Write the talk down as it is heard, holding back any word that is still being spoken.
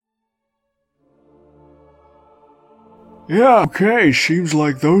Yeah, okay, seems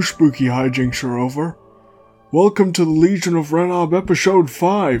like those spooky hijinks are over. Welcome to the Legion of Renob episode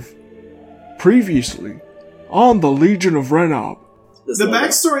 5. Previously, on the Legion of Renob. The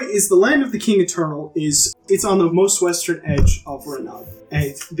backstory is the land of the King Eternal it's on the most western edge of Renob.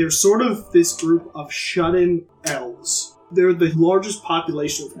 And they're sort of this group of shut-in elves. They're the largest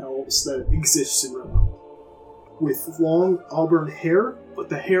population of elves that exists in Renob. With long auburn hair, but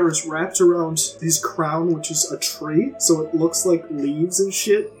the hair is wrapped around his crown, which is a tree, so it looks like leaves and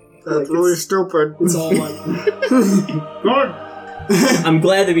shit. That's really stupid. It's all like... Good! I'm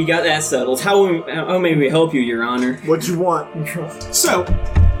glad that we got that settled. How may we help you, Your Honor? What you want? So,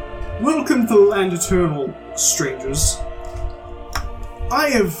 welcome to the Land Eternal, strangers. I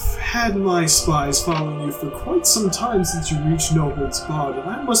have had my spies following you for quite some time since you reached Noble's Bard, and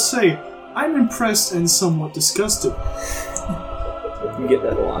I must say, I'm impressed and somewhat disgusted. You get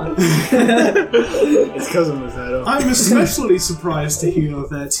that a lot. It's because of Mazzetto. I'm especially surprised to hear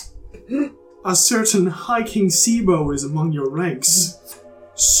that a certain High King Sibo is among your ranks.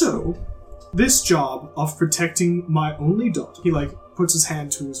 So, this job of protecting my only daughter, he puts his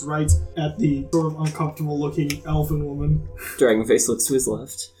hand to his right at the sort of uncomfortable looking elven woman. Dragonface looks to his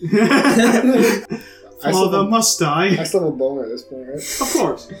left. Father must die. I still have a boner at this point, right? Of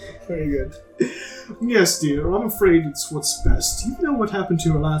course. Very good. Yes, dear, I'm afraid it's what's best. You know what happened to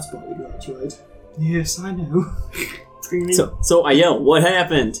your last bodyguards, right? Yes, I know. So I yell, what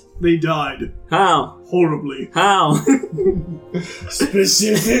happened? They died. How? Horribly. How?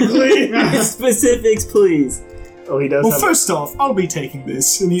 Specifically? Specifics, please. Oh, he does. Well, first off, I'll be taking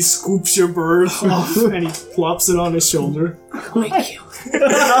this. And he scoops your bird off and he plops it on his shoulder. Thank you.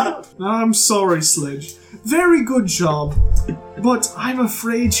 I'm sorry, Sledge. Very good job. But I'm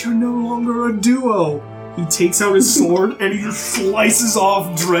afraid you're no longer a duo. He takes out his sword and he just slices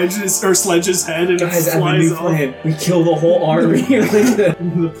off Sledge's head and Guys, it I have a flies new off. plan. We kill the whole army.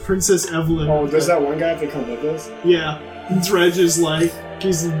 The Princess Evelyn. Oh, does that one guy have to come with us? Yeah. Dredge is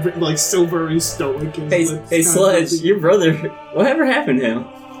he's still very stoic. And Hey, Sledge, your brother, whatever happened to him?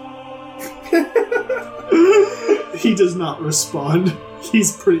 He does not respond.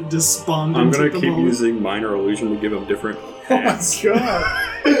 He's pretty despondent. I'm gonna at the keep moment. using minor illusion to give him different hats. Oh my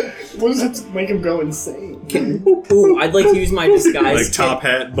god. What does that make him go insane? Ooh, I'd like to use my disguise Like kit. top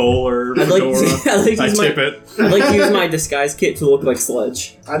hat, bowler, I'd like fedora. to I use tip it. I'd like to use my disguise kit to look like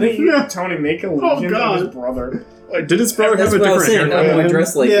Sledge. I think Tony make a legion of his brother. Like, did his brother That's have a what I was different saying. haircut? I'm gonna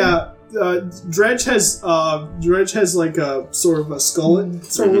dress like him. Yeah. Dredge has like a sort of a skullet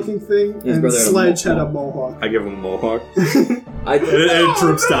sort of looking thing, His and brother had a Sledge had a mohawk. mohawk. I give him a mohawk. I'd It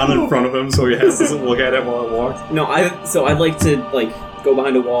droops down in front of him so he doesn't look at it while it walks. No, I'd like to go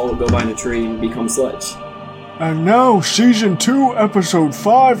behind a wall or go behind a tree and become Sledge. And now, Season 2, Episode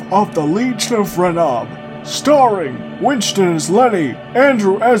 5 of the Legion of Renob. Starring Winston as Lenny,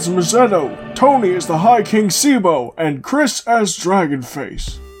 Andrew as Mazzetto, Tony as the High King Sibo, and Chris as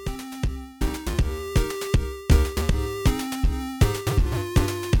Dragonface.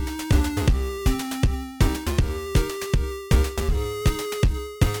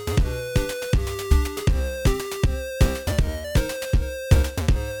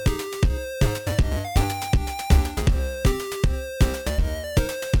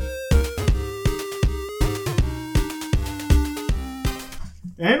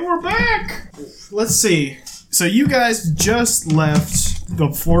 And we're back! Let's see. So you guys just left the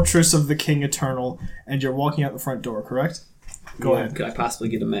Fortress of the King Eternal, and you're walking out the front door, correct? Go ahead. Could I possibly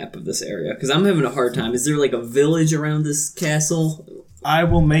get a map of this area? Because I'm having a hard time. Is there a village around this castle? I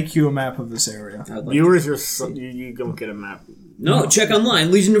will make you a map of this area. I'd like Viewers, you don't get a map. No, check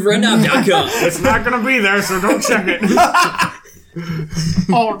online, legionofrenob.com. It's not gonna be there, so don't check it.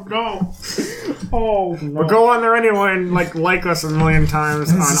 Oh no! Oh no! But go on there anyway and like us a million times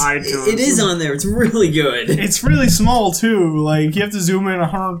on iTunes. It is on there. It's really good. It's really small too. You have to zoom in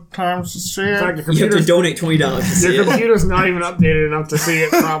 100 times to see In fact, it. your You have to computer's, donate $20 to see your it. computer's not even updated enough to see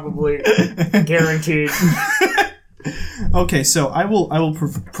it, probably. Guaranteed. Okay, so I will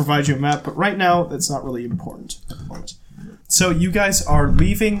provide you a map, but right now that's not really important at the moment. So you guys are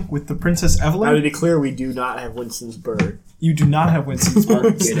leaving with the Princess Now, to Evelyn. be clear, we do not have Winston's bird. You do not have Winston's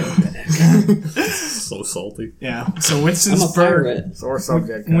bird. Get out of that. So salty. Yeah. So I'm Winston's a bird. pirate. Sore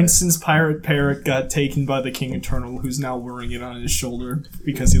subject. guys. Winston's pirate parrot got taken by the King Eternal, who's now wearing it on his shoulder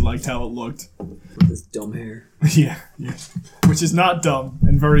because he liked how it looked. With this dumb hair. Yeah. Which is not dumb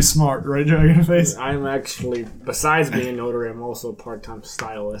and very smart, right, Dragonface? I'm actually, besides being a notary, I'm also a part-time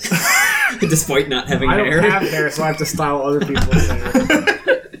stylist. Despite not having I don't hair. have hair, so I have to style other people's hair.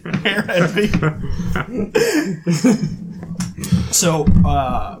 Hair heavy. So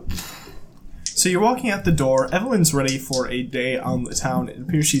So you're walking out the door. Evelyn's ready for a day on the town. It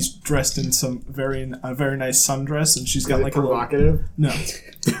appears she's dressed in a very nice sundress, and she's got like provocative. No,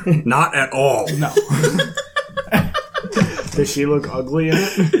 Not at all. no, Does she look ugly in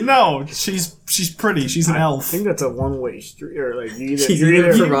it? no. She's pretty. She's an I elf. think that's a one-way street. Or like you're She's either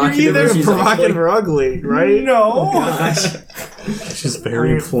either provocative or she's provocative or ugly, right? No. She's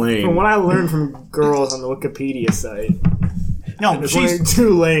very plain. From what I learned from girls on the Wikipedia site, No, there's only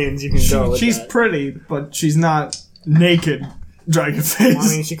 2 lanes you can go with she's that. pretty, but she's not naked. Dragonface. Well, I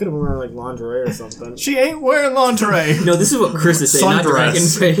mean, she could have been wearing like lingerie or something. She ain't wearing lingerie. No, this is what Chris is saying, not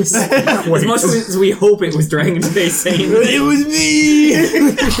Sundress. Dragonface. As much as we hope it was Dragonface saying It was me.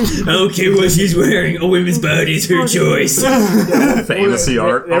 okay, what she's wearing, a woman's body is her choice. Fantasy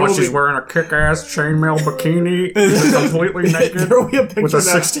art. there Oh, will she's be- wearing a kick-ass chainmail bikini, completely naked, There will be a picture with a of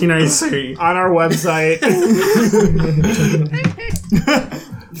that 16 AC. on our website.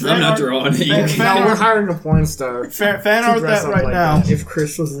 I'm not drawing it. You Fan- can- fan No, we're art- hiring a porn star. Fan art dress that up right like now. that. If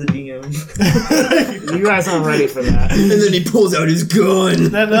Chris was the DM. You guys aren't ready for that. And then he pulls out his gun.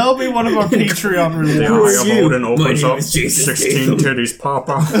 That'll be one of our Patreon The rewards. Eye of you? Odin My opens name up, is Jason 16 Statham. titties pop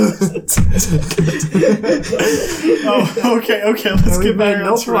out. Oh, okay. Let's We get back made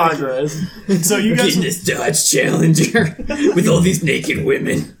on no track. progress. So you In guys, this Dodge Challenger with all these naked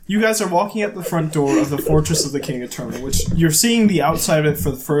women. are walking out the front door of the Fortress of the King Eternal, which you're seeing the outside of it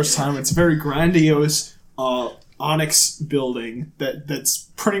for the first time. It's a very grandiose onyx building that's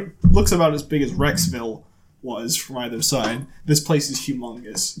looks about as big as Rexville was from either side. This place is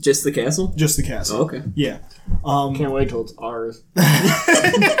humongous. Just the castle? Just the castle. Oh, okay. Yeah. Can't wait till it's ours.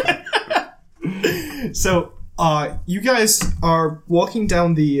 So, you guys are walking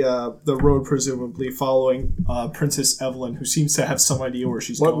down the road, presumably following Princess Evelyn, who seems to have some idea where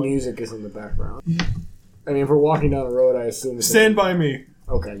she's What going. music is in the background? I mean, if we're walking down the road, I assume it's Stand by me.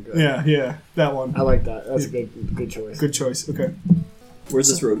 Okay, good. Yeah, that one. I like that. That's a good choice. Good choice. Okay. Where's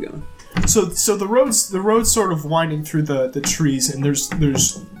this road going? So the road's sort of winding through the trees, and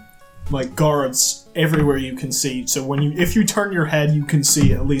there's like guards everywhere you can see. So if you turn your head, you can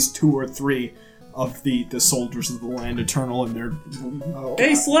see at least 2 or 3 of the soldiers of the Land Eternal, and they're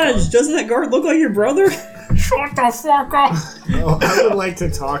Hey, Sledge, doesn't that guard look like your brother? shut the fuck up. Oh, I would like to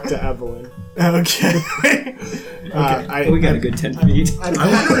talk to Evelyn. Okay. We got a good 10 feet. I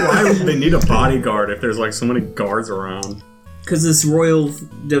wonder why they need a bodyguard if there's like so many guards around. Because this royal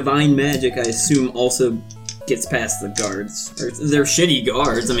divine magic, I assume, also gets past the guards. They're shitty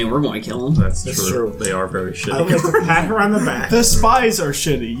guards. I mean, we're going to kill them. That's That's true. true. They are very I would shitty. like to pat her on the back. The spies are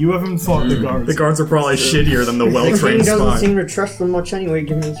shitty. You haven't fought the guards. The guards are probably shittier than the The king well-trained doesn't spies. seem to trust them much anyway,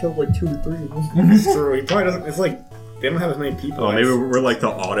 given he killed like 2 or 3 of them. It's true. He probably doesn't. It's like they don't have as many people. Oh, maybe we're like the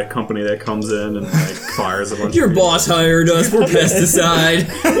audit company that comes in and like fires a bunch Your of people. boss hired us for pesticide.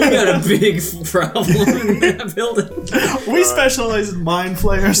 We got a big problem in that building. We specialize in mind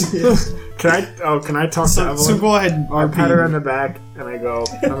flayers. Can I talk to Evelyn? So go ahead and I RP. pat her on the back and I go,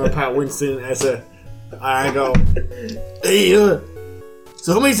 I'm gonna pat Winston as I go, hey,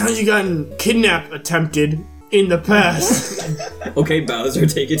 so how many times you gotten kidnapped attempted in the past? Okay, Bowser,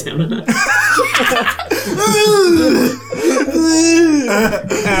 take it down a notch.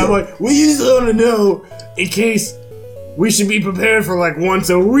 And I'm like, we just want to know in case we should be prepared for like once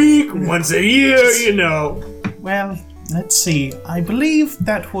a week, once a year, you know. Well, let's see. I believe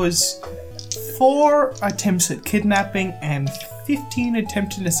that was 4 attempts at kidnapping and 15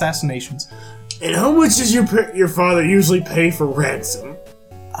 attempted assassinations. And how much does your father usually pay for ransom?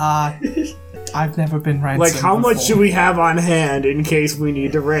 I've never been ransomed. Like, how much should we have on hand in case we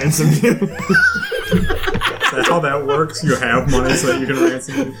need to ransom you? That's how that works. You have money so that you can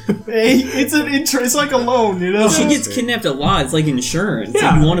ransom you. Hey, it's an interest. It's like a loan, you know. She gets kidnapped a lot. It's like insurance.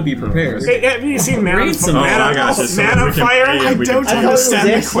 Yeah. You want to be prepared. Hey, have you seen Man Ransom. on Oh, I got you. So Man we on can Fire? pay and we don't can- understand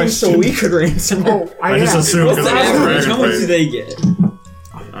the asking question. so we could ransom. Oh, I just assumed What's because the I was average? How much do Dragon they get?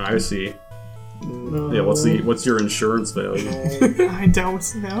 I see. Yeah, what's your insurance value? I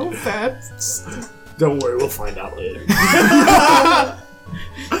don't know. That's. Don't worry, we'll find out later.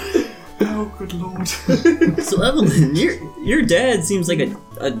 Oh, good lord. So Evelyn, your dad seems like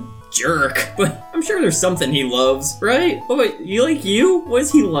a jerk, but I'm sure there's something he loves, right? Oh wait, you? What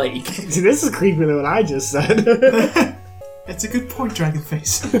is he like? See, this is creepier than what I just said. It's a good point,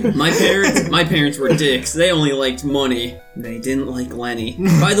 Dragonface. My parents were dicks. They only liked money. They didn't like Lenny.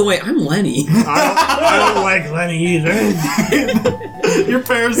 By the way, I'm Lenny. I don't like Lenny either. Your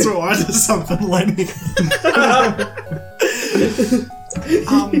parents were onto something, Lenny.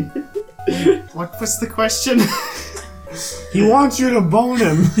 What was the question? He wants you to bone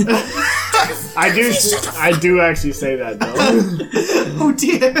him. I do actually say that though. Oh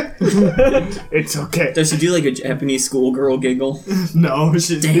dear. It's okay. Does she do like a Japanese schoolgirl giggle? No, His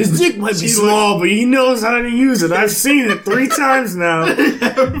dick might be small, but he knows how to use it. I've seen it 3 times now.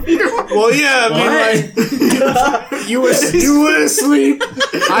 Well, yeah, I mean, like, you were asleep.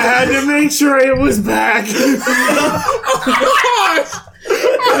 I had to make sure it was back.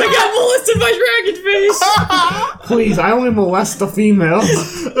 I got molested by Dragon Face! Please, I only molest the females.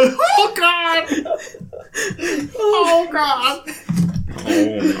 Oh god! Oh god!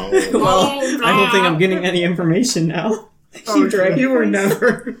 Oh no. Well, I don't think I'm getting any information now. Oh, Dragon You were Face.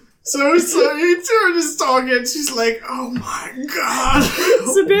 never. So you two are just talking. She's like, "Oh my god!"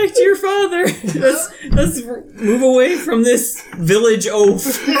 So back to your father. Let's move away from this village oaf.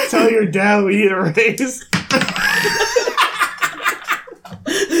 Tell your dad we eat a raise.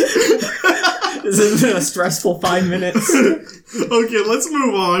 This has been a stressful 5 minutes. Okay, let's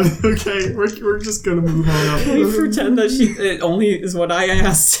move on. Okay, we're just gonna move on up. We pretend that it only is what I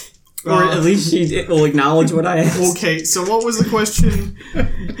asked. Or at least she will acknowledge what I asked. Okay, so what was the question?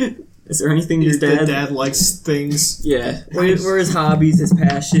 Is there anything your The dad... dad likes things. Yeah. What are his hobbies, his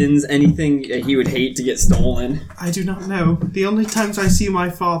passions, anything that he would hate to get stolen? I do not know. The only times I see my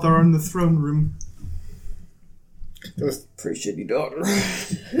father are in the throne room. Pretty shitty daughter.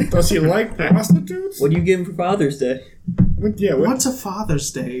 Does he like prostitutes? What do you give him for Father's Day? What's a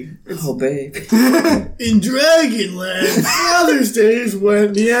Father's Day? Oh, babe. In Dragonland, Father's Day is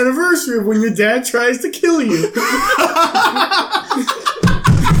when the anniversary of when your dad tries to kill you.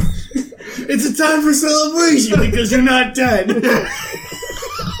 It's a time for celebration because you're not dead.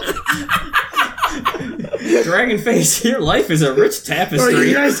 Dragon Face, your life is a rich Oh, tapestry.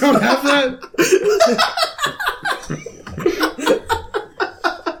 you guys don't have that?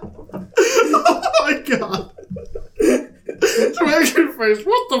 Oh my god. Dragon Face,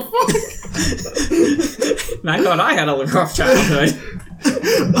 what the fuck? And I thought I had a rough childhood.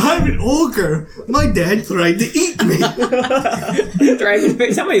 I'm an ogre. My dad tried to eat me. Dragon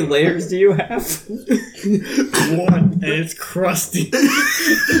Face, how many layers do you have? 1, and it's crusty.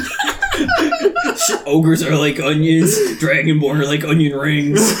 Ogres are like onions. Dragonborn are like onion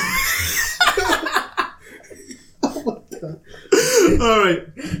rings. Alright.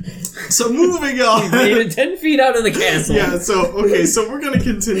 So moving on. Made it 10 feet out of the castle. Yeah, so we're gonna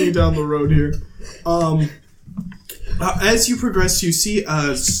continue down the road here. As you progress, you see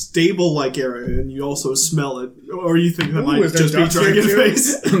a stable-like area, and you also smell it. Or you think that might is there just be ducks here Dragon too?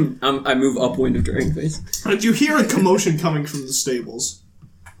 Face. I move upwind of Dragon Face. And you hear a commotion coming from the stables.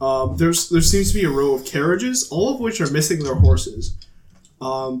 There seems to be a row of carriages, all of which are missing their horses.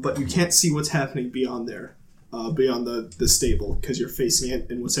 But you can't see what's happening beyond there, beyond the stable, because you're facing it,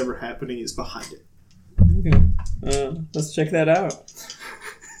 and whatever happening is behind it. Okay. Let's check that out.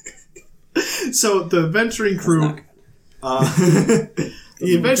 So the adventuring crew,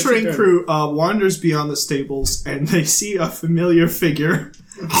 wanders beyond the stables, and they see a familiar figure.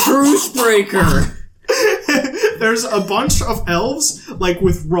 Truce Breaker! There's a bunch of elves, like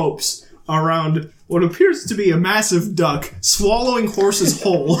with ropes, around what appears to be a massive duck swallowing horses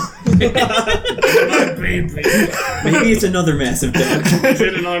whole. Baby. Maybe it's another massive duck. Is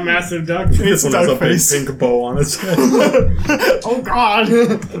it another massive duck? It's This one has a big Duckface. pink bow on its head. Oh god!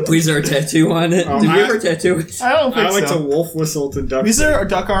 Please, there a tattoo on it? Did you ever tattoo it? I don't think I like so. to wolf whistle to duck. Is there a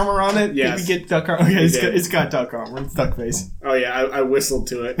duck armor on it? Yes. Did we get duck armor? Okay, did. it's got duck armor. It's duck face. Oh yeah, I whistled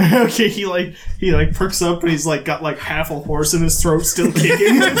to it. Okay, he perks up and he's like got like half a horse in his throat still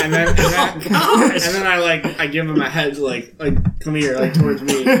kicking. And then I give him a head like come here, like towards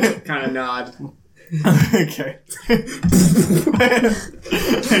me, kind of nod. Okay. And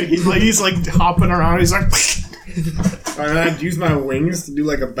he's like hopping around. He's like. And then I'd use my wings to do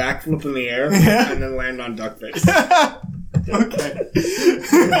like a backflip in the air, Yeah. and then land on Duckface. Okay.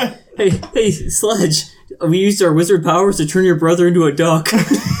 Hey, Sledge. We used our wizard powers to turn your brother into a duck. No,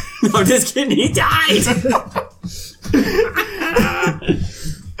 I'm just kidding. He died!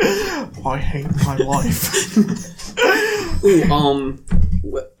 I hate my life. Ooh,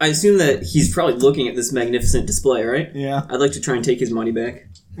 I assume that he's probably looking at this magnificent display, right? Yeah. I'd like to try and take his money back.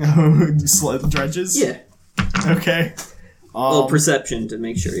 Sled dredges? Yeah. Okay. Well, perception to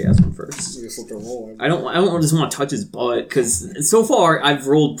make sure he has one first. Just let the roll. I don't just want to touch his butt, because so far I've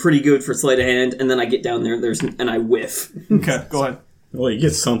rolled pretty good for sleight of hand, and then I get down there and I whiff. Okay, go ahead. Well, you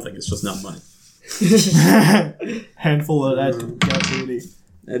get something. It's just not money. Handful of that booty.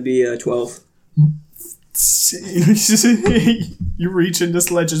 That'd be 12. You reach into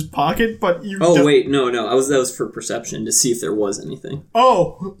Sledge's pocket, but you. Oh wait, no, that was for perception to see if there was anything.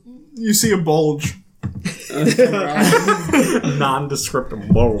 Oh, you see a bulge. Nondescript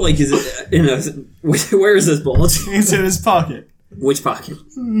bulge. Like, is it in a... Where is this bulge? It's in his pocket. Which pocket?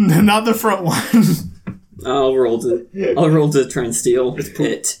 Not the front one. I'll roll to try and steal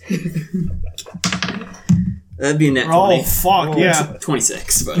it. That'd be a net 20. Oh, fuck, yeah.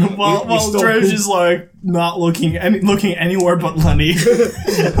 26, but... While Dredge is, like, not looking anywhere but Lenny.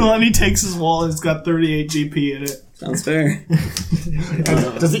 Lenny takes his wallet, it's got 38 GP in it. Sounds fair.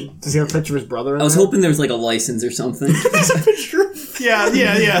 Does he have a picture of his brother in I was there? hoping there was, like, a license or something.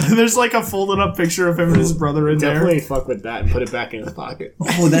 Yeah. There's, like, a folded up picture of him and his brother in there. Definitely fuck with that and put it back in his pocket.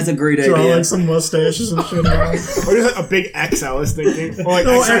 Oh, that's a great Draw idea. like some mustaches and shit around. Or just like a big X, I was thinking. Or like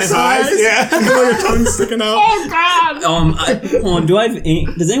Oh, X on his eyes? eyes. Yeah. Like your tongue sticking out. Oh, God! Hold on, do I have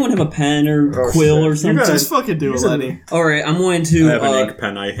ink? Does anyone have a pen or quill shit. or something? Just fucking do it, Lenny. Alright, I'm going to... I have an ink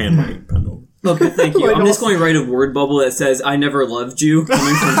pen. I hand my ink pen over. Okay, thank you. I'm just going to write a word bubble that says, I never loved you,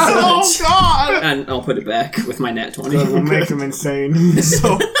 coming from Oh, God! and I'll put it back with my nat 20. We'll make him insane.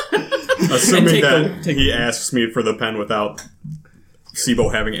 So, Assuming take that he asks me for the pen without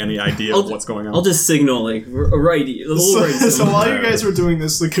Sibo having any idea of what's going on. I'll just signal, like, righty. The little right so while you guys were doing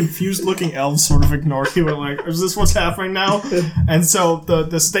this, the confused looking elves sort of ignored you and like, is this what's happening now? And so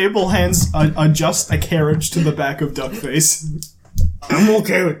the stable hands adjust a carriage to the back of Duckface. I'm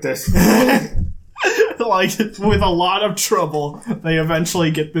okay with this. Like, with a lot of trouble, they eventually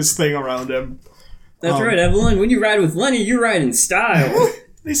get this thing around him. That's right, Evelyn. When you ride with Lenny, you ride in style.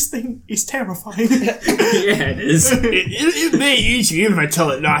 This thing is terrifying. Yeah, it is. It may eat you even if I tell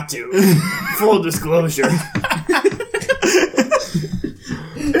it not to. Full disclosure.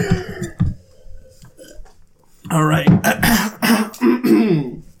 All right.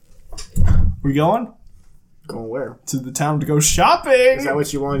 We going? Going where? To the town to go shopping. Is that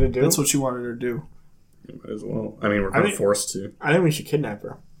what you wanted to do? That's what you wanted her to do. Might as well. I mean, we're kind of forced to. I think we should kidnap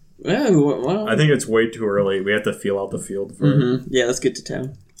her. Yeah, well, I think it's way too early. We have to feel out the field first. yeah, let's get to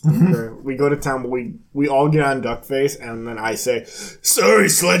town. Okay. We go to town, but we all get on Duckface, and then I say, "Sorry,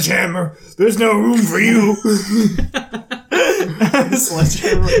 Sledgehammer, there's no room for you."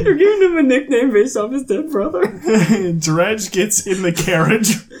 Sledgehammer. You're giving him a nickname based off his dead brother. Dredge gets in the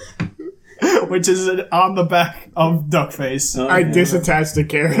carriage, which is on the back of Duckface. I disattach the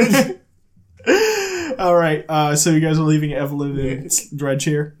carriage. All right, so you guys are leaving Evelyn and Dredge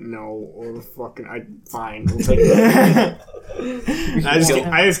here? No, or fucking, fine. We'll take it.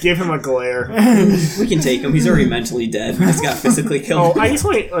 I just give him a glare. We can take him. He's already mentally dead. We just got physically killed. I just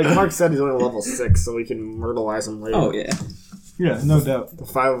want, like Mark said, he's only level 6, so we can myrtleize him later. Oh, yeah. Yeah, no doubt. The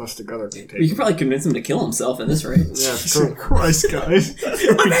 5 of us together can take You him. could probably convince him to kill himself at this rate. Yeah, it's true. Christ, guys.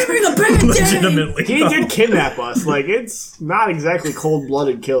 I'm having a bad day! Legitimately. He did kidnap us. Like, it's not exactly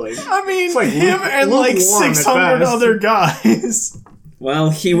cold-blooded killing. I mean, like him and like lukewarm at 600 best. other guys.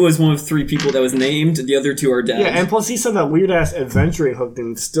 Well, he was one of 3 people that was named. The other 2 are dead. Yeah, and plus he said that weird-ass adventuring hook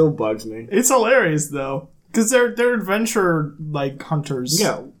thing still bugs me. It's hilarious, though. Because they're adventure, like, hunters.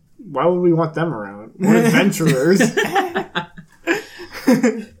 Yeah, why would we want them around? We're adventurers.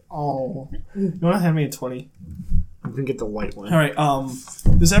 Oh. You want to hand me a 20? We can get the white one. Alright,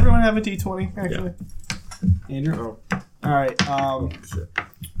 does everyone have a D20, actually? Andrew? Oh. Alright,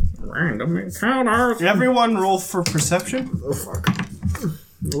 Random encounters. everyone roll for perception. Oh, fuck.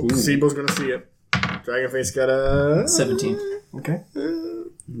 Sibo's gonna see it. Dragonface got a... 17. Okay.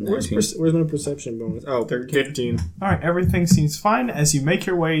 Where's my perception bonus? Oh, 15. Alright, everything seems fine as you make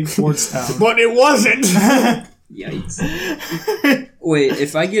your way towards town. But it wasn't! Yikes. Wait,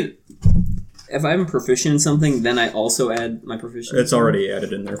 if I'm proficient in something, then I also add my proficiency? It's already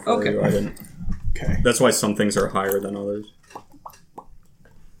added in there for you. I didn't. Okay. That's why some things are higher than others.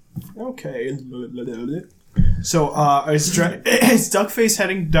 Okay. So, is Duckface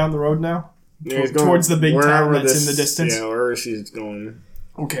heading down the road now? Yeah, he's going Towards the big town wherever that's in the distance? Yeah, wherever she's going.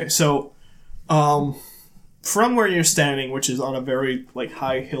 Okay, so, from where you're standing, which is on a very, like,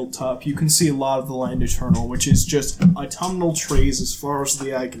 high hilltop, you can see a lot of the land eternal, which is just autumnal trees as far as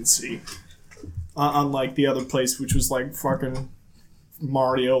the eye can see. Unlike the other place, which was, like, fucking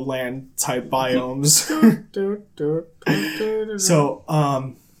Mario Land type biomes. So,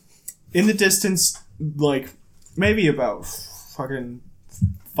 in the distance, like, maybe about fucking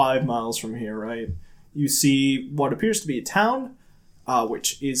 5 miles from here, right? You see what appears to be a town,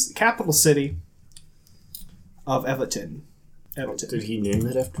 which is the capital city of Everton. Did he name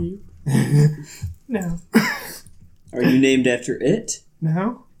it after you? No. Are you named after it?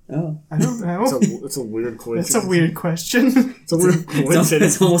 No? Oh. I don't know. It's a weird coincidence. That's a weird question. It's a weird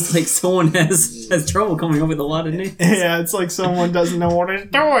coincidence. It's almost like someone has trouble coming up with a lot of names. Yeah, it's like someone doesn't know what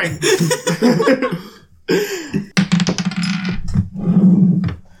it's doing.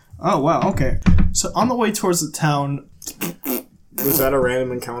 Oh, wow, okay. So on the way towards the town, Was that a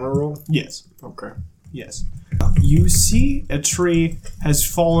random encounter roll? yes, Okay. yes, you see a tree has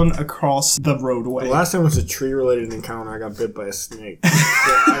fallen across the roadway. The last time was a tree-related encounter. I got bit by a snake. So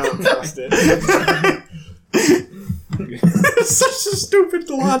I don't trust it. Such a stupid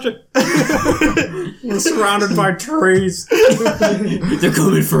logic. We're surrounded by trees. They're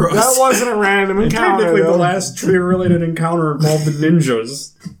coming for us. That wasn't a random encounter. Technically, the though. last tree-related encounter involved the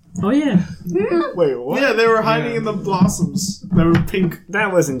ninjas. Oh yeah. Wait, what? Yeah, they were hiding in the blossoms. They were pink.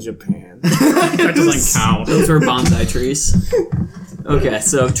 That was in Japan. That doesn't count. Those were bonsai trees. Okay,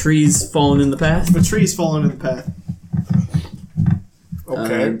 so trees falling in the path. The tree's fallen in the path.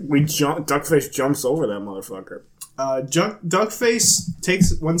 Okay, Duckface jumps over that motherfucker. Duckface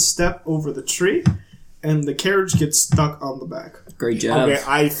takes one step over the tree, and the carriage gets stuck on the back. Great job. Okay,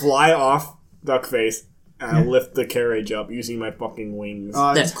 I fly off Duckface and I lift the carriage up using my fucking wings.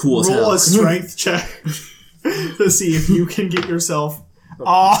 That's cool as Roll hell. a strength check to see if you can get yourself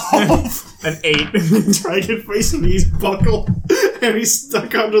off. An 8. Dragonface knees buckle, and he's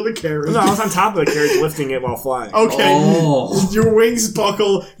stuck under the carriage. No, I was on top of the carriage lifting it while flying. Okay, Oh. your wings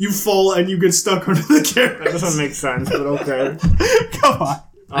buckle, you fall, and you get stuck under the carriage. That doesn't make sense, but okay. Come on.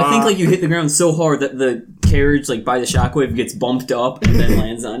 I think like you hit the ground so hard that the carriage, like by the shockwave, gets bumped up and then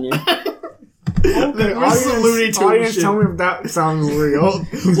lands on you. Okay, where's the Looney Tunes audience, shit? tell me if that sounds real.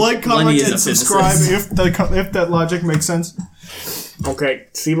 Like, comment, Lenny is and a subscribe physicist. if that logic makes sense. Okay,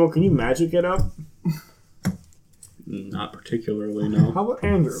 Sibo, can you magic it up? Not particularly, no. How about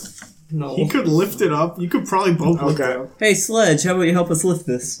Andrew? No. He could lift it up. You could probably both lift it Okay, up. Hey Sledge, how about you help us lift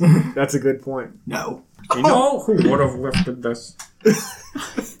this? that's a good point. No. You know who would have lifted this?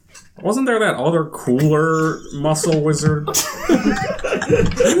 Wasn't there that other cooler muscle wizard?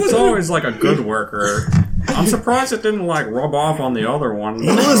 He was always like a good worker. I'm surprised it didn't like rub off on the other one. He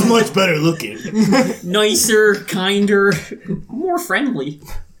was much better looking. Nicer, kinder, more friendly.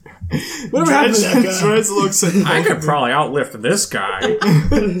 Whatever happened to that guy? Dredge looks at I could probably outlift this guy.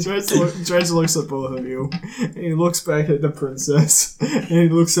 Dredge looks at both of you, and he looks back at the princess, and he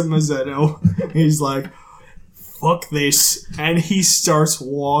looks at Mazzetto, and he's like, "Fuck this," and he starts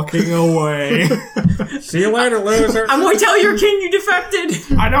walking away. See you later, loser. I'm going to tell your king you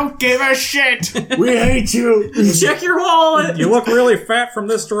defected. I don't give a shit. We hate you. Check your wallet. You look really fat from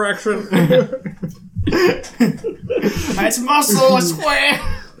this direction. That's muscle, I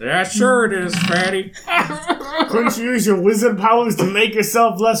swear. Yeah, sure it is, fatty. Couldn't you use your wizard powers to make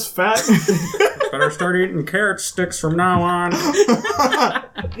yourself less fat? Better start eating carrot sticks from now on.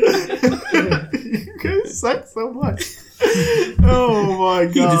 You guys suck so much. Oh my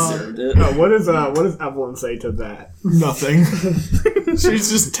He god. deserved it. What does Evelyn say to that? Nothing. She's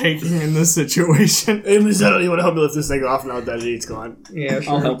just taking in the situation. Hey, Mazzetto, you want to help me lift this thing off now that it's gone? Yeah, I'll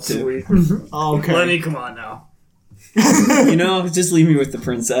sure. help too. Sweet. Okay. Lenny, come on now. You know, just leave me with the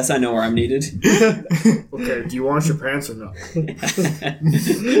princess. I know where I'm needed. Okay, do you wash your pants or not?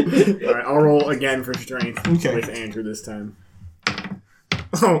 Alright, I'll roll again for strength. Okay. With Andrew this time.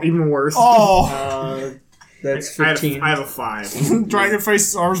 Oh, even worse. Oh, That's I 15. have a 5.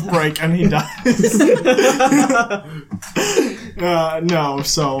 Dragonface's arms break and he dies. No,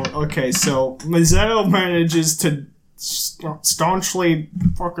 so Mazzetto manages to staunchly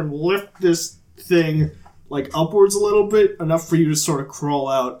fucking lift this thing like upwards a little bit, enough for you to sort of crawl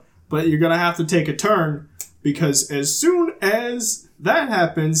out. But you're gonna have to take a turn because as soon as that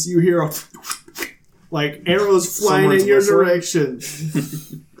happens, you hear a like arrows flying Someone's in your whistling. direction.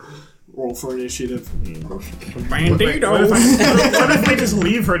 Roll for initiative. Bandito. What if we just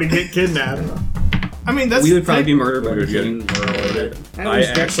leave her to get kidnapped? I mean, that's We would probably be murdered by We the would get king. murdered. I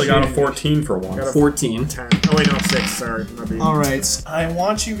actually got a 14 for once. 14. 10. Oh wait, no, 6. Sorry. all right. I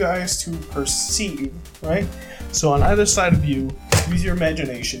want you guys to perceive, right? So on either side of you, use your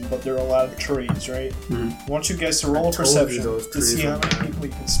imagination, but there are a lot of trees, right? I want you guys to roll a told you perception those to trees see how were many bad. people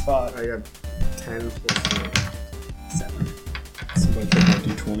you can spot. I got 10 plus 7. Somebody take my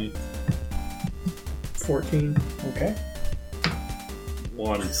d20. 14. Okay.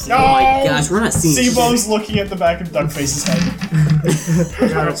 1. Oh my gosh, we're not seeing shit. Sibo's looking at the back of Duckface's head.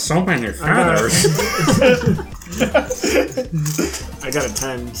 I got so many feathers. I got a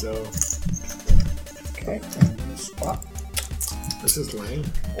 10, so Okay. Spot. this is lame.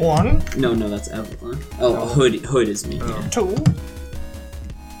 1, No, that's Evelyn. Oh, Hood is me. Yeah. 2,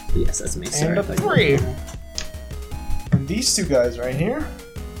 Yes, that's me. Sorry. and a I thought you were- 3. And these two guys right here,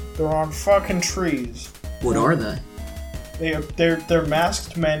 they're on fucking trees. What are they? They're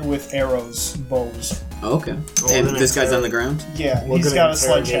masked men with arrows, bows. Oh, okay. we're And gonna this guy's tear- on the ground? Yeah, We're he's gonna got a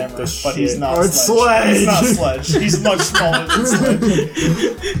interrogate sledgehammer, the but he's shit. not Oh, it's Sledge. He's not Sledge! Sledge. He's much smaller than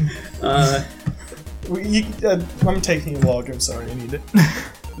Sledge. I'm taking a log. I'm sorry, I need it.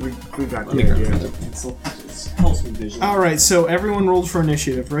 We got Let me the grab idea. another pencil. It helps me visualize. Alright, so everyone rolled for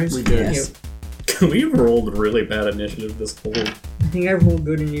initiative, right? We did. Yes. We rolled really bad initiative this whole. I think I rolled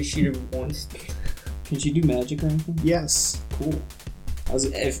good initiative once. Could you do magic or anything? Yes. Cool.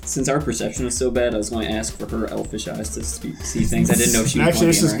 Since our perception was so bad, I was going to ask for her elfish eyes to see things. I didn't know she was Actually,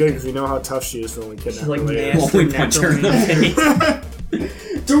 this is interactive. good because we know how tough she is for when kidnapped. like related. mad. Well, we punch her in the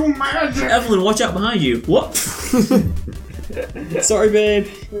face. Do magic! Evelyn, watch out behind you. What? Sorry, babe.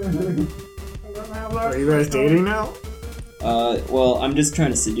 Are you guys dating now? Well, I'm just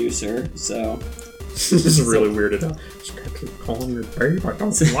trying to seduce her, so. This is really weirded out. She kept calling her babe. I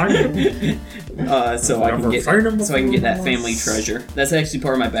don't like it. So I can get that family treasure. That's actually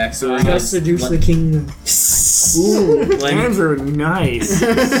part of my backstory. Just seduce the kingdom. Ooh, Lenny. hands are nice.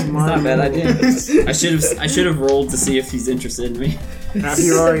 It's not a bad idea. I should have rolled to see if he's interested in me. After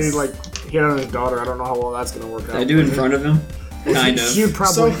you already hit on his daughter, I don't know how well that's gonna work out. Did I do it in front of him? Kind of. You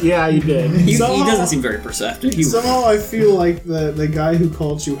probably, yeah, you did. He Somehow- doesn't seem very perceptive. Somehow I feel like the guy who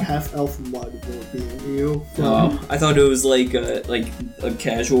called you half elf mud will be in you. Oh, I thought it was like a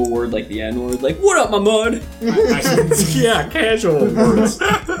casual word, like the N word, like "What up, my mud?" Yeah, casual words.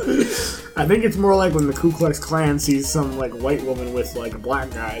 I think it's more like when the Ku Klux Klan sees some white woman with a black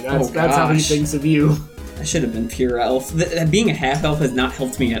guy. That's how he gosh. thinks of you. I should have been pure elf. Being a half elf has not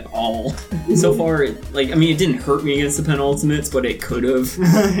helped me at all. So far, it didn't hurt me against the penultimates, but it could have.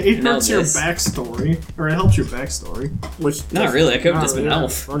 It Now hurts your this. backstory, or it helps your backstory. Which Not really. I could have not just been really.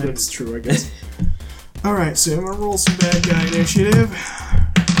 elf. Okay. That's true, I guess. Alright, so I'm gonna roll some bad guy initiative.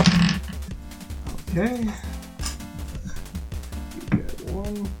 Okay. You got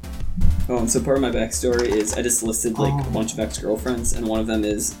one. Oh, and so part of my backstory is I just listed a bunch of ex-girlfriends, and one of them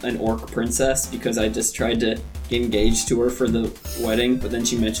is an orc princess because I just tried to get engaged to her for the wedding, but then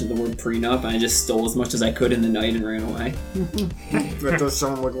she mentioned the word prenup, and I just stole as much as I could in the night and ran away. That does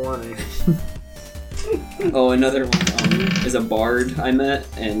sound like Lenny. Oh, another one is a bard I met,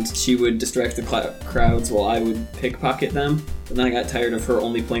 and she would distract the crowds while I would pickpocket them. But then I got tired of her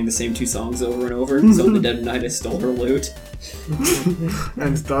only playing the same two songs over and over, so in the dead of night I stole her loot.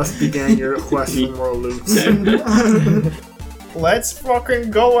 And thus began your quest for more loot. Let's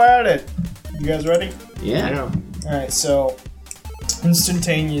fucking go at it! You guys ready? Yeah. Alright, so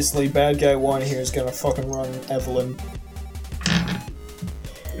instantaneously, bad guy 1 here is gonna fucking run Evelyn.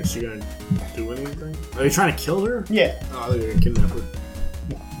 Is she gonna do anything? Are they trying to kill her? Yeah. Oh, they're gonna kidnap her.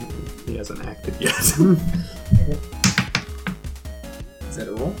 He hasn't acted yet. Is that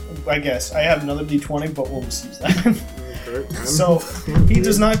a roll? I guess. I have another d20, but we'll just use that. Okay. So, he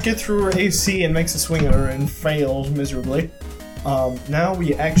does not get through her AC and makes a swing at her and fails miserably. Now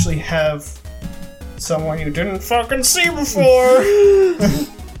we actually have someone you didn't fucking see before!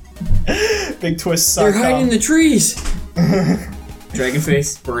 Big twist They're suck. hiding in the trees! Dragon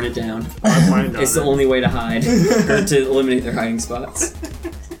face, burn it down. It's the only way to hide, or to eliminate their hiding spots.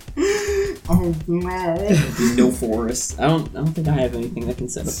 Oh no. No forest. I don't think I have anything that can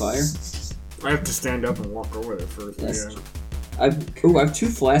set a fire. I have to stand up and walk over there first. Yes. Yeah. I have 2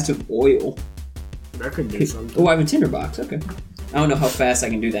 flasks of oil. That could do something. Oh, I have a tinderbox. Okay. I don't know how fast I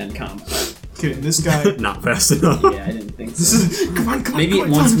can do that in combat. Okay, this guy. Not fast enough. Yeah, I didn't think so. Come on, Maybe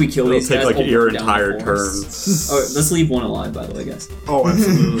once we kill It'll these take guys, like I'll your burn down the entire forest. turn. Oh, let's leave one alive, by the way, guys. Oh,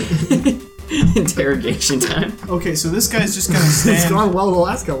 absolutely. Interrogation time. Okay, so this guy's just gonna It's stand. gone well the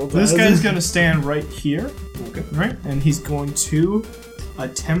last couple times. This guy's gonna stand right here. Okay. Right? And he's going to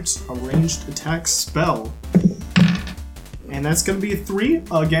attempt a ranged attack spell. And that's gonna be a 3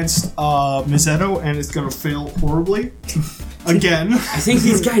 against Mazzetto, and it's gonna fail horribly. Again. I think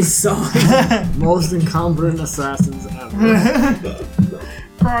these guys suck. Most incompetent assassins ever.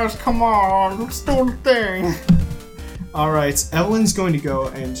 Guys, come on, let's do the thing. Alright, Evelyn's going to go,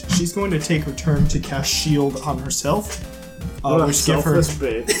 and she's going to take her turn to cast Shield on herself. What a Which give her.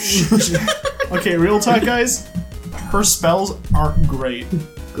 selfless bitch. Okay, real talk, guys. Her spells aren't great.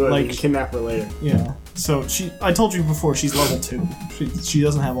 Good, Like- you can kidnap her later. Yeah. So I told you before, she's level 2. She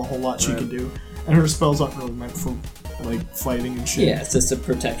doesn't have a whole lot she Right. can do, and her spells aren't really meant for fighting and shit. Yeah, it's just to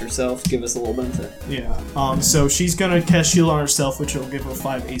protect herself, give us a little benefit. Yeah. So she's gonna cast Shield on herself, which will give her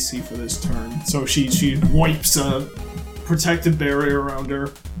 5 AC for this turn. So she wipes a protective barrier around her,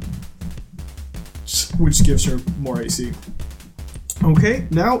 which gives her more AC. Okay,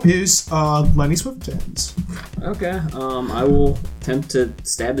 now is Lenny Swifthands. Okay, I will attempt to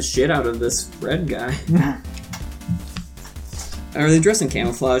stab the shit out of this red guy. Are they dressed in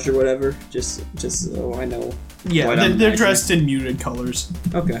camouflage or whatever? Just so I know. Yeah, what I'm they're imagining. dressed in muted colors,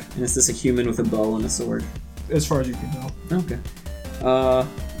 Okay, and is this a human with a bow and a sword? as far as you can tell. Okay.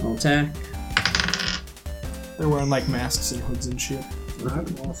 I'll attack. They're wearing like masks and hoods and shit.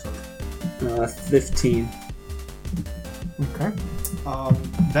 Awesome. 15. Okay.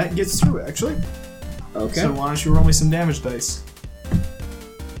 That gets through, actually. Okay. So why don't you roll me some damage dice?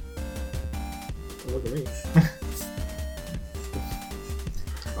 Look at me.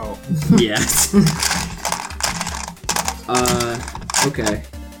 Oh. Yeah. Okay.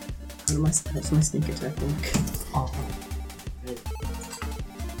 How's my sneak attack work? Oh.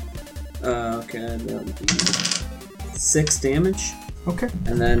 Okay, that would be 6 damage. Okay.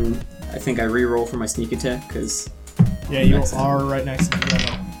 And then I think I re-roll for my sneak attack, because... Yeah, you Next are right next to me.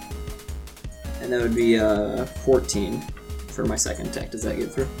 And that would be 14 for my second attack. Does that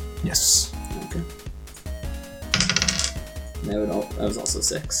get through? Yes. Okay. That was also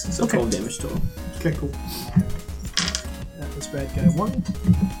 6. So Okay. 12 damage total. Okay, cool. That was bad guy 1.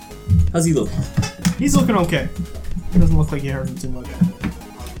 How's he look? He's looking okay. He doesn't look like he hurt him too much.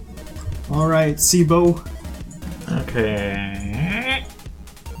 Alright, Sibo. Okay.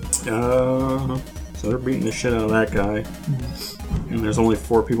 So they're beating the shit out of that guy. And there's only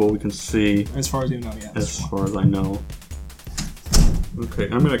 4 people we can see, As far as you know, yeah. as far as I know. Okay,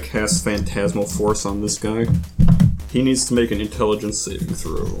 I'm gonna cast Phantasmal Force on this guy. He needs to make an intelligence saving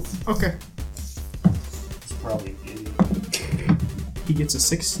throw. Okay. It's probably an idiot. He gets a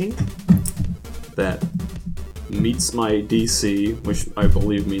 16. That meets my DC, which I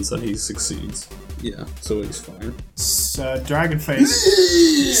believe means that he succeeds. Yeah, so he's fine. Dragon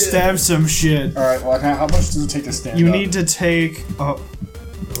Face. Stab some shit. Alright, well, how much does it take to stand You up? need to take. Oh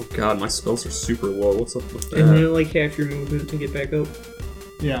god, my spells are super low. What's up with And then that? like half your movement to get back up.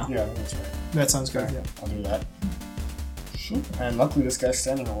 Yeah, Yeah, that's right. that sounds good. Yeah. I'll do that. And luckily this guy's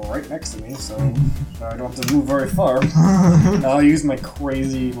standing right next to me, so I don't have to move very far. Now I'll use my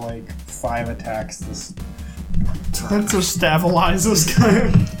crazy, 5 attacks this time. That's to stabilize this guy.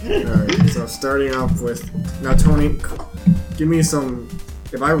 Alright, so starting off with... Now, Tony, give me some...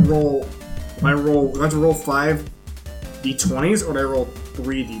 If I have to roll 5 d20s, or do I roll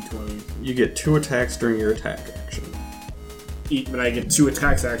 3 d20s? You get 2 attacks during your attack action. But I get 2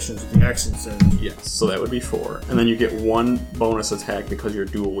 attacks actions with the action surge. Yes, so that would be 4. And then you get 1 bonus attack because you're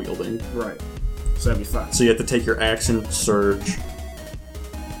dual wielding. Right. So that'd be 5. So you have to take your action surge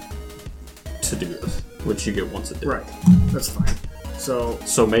to do this, which you get once a day. Right. That's fine. So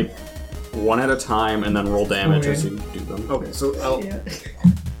make 1 at a time and then roll damage Okay. as you do them. okay, so I'll... Yeah.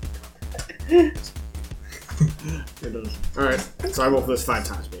 It does. Alright, so I roll for this 5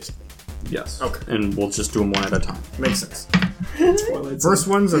 times, basically. Yes. Okay. And we'll just do them 1 at a time. Makes sense. First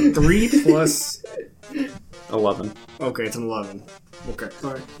one's a 3 plus... 11. Okay, it's an 11. Okay.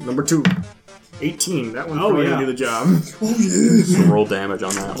 Alright. Number 2. 18. That one's Oh, probably yeah. gonna do the job. So roll damage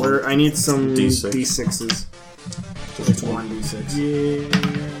on that one. Where I need some D6. D6s. So it's 1 D6.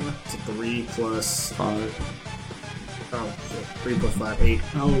 Yeah. It's a 3 plus... 5. Oh, shit. 3 plus 5, 8.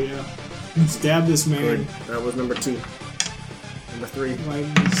 Oh yeah. Stab this man. Good. That was number 2. Number 3. Like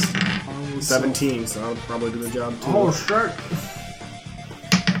his arm was 17, so I'll probably do the job too. Oh shit.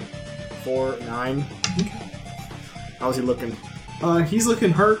 4, 9. How's he looking? He's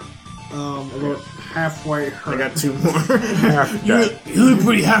looking hurt. About halfway hurt. I got 2 more. You look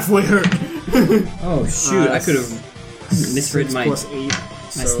pretty halfway hurt. Oh shoot, I could have misread 6 my plus 8.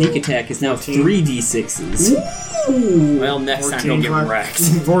 my sneak attack is now 3 d6s. Well, next time he'll get 14, wrecked.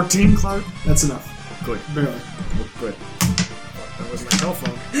 14, Clark? That's enough. Good. Barely. Oh, good. That was my cell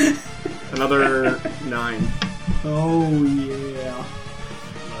phone. Another 9. Oh yeah.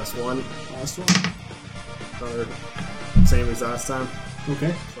 Last one. Last one. Another same as last time.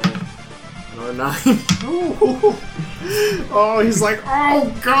 Okay. So another 9. Oh, he's like,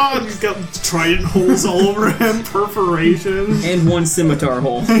 oh god, he's got trident holes all over him, perforations. And 1 scimitar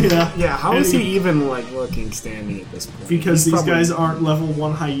hole. Yeah. Yeah, how is he even looking standing at this point? Because He's these probably- guys aren't level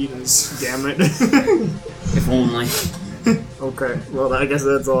 1 hyenas. Damn it. If only. Okay, well I guess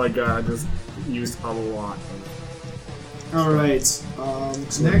that's all I got. I just used a lot. Alright, So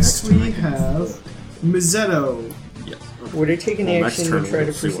next next turn we I can have Mazzetto. Yes. Would I take an Well, next action turn to try to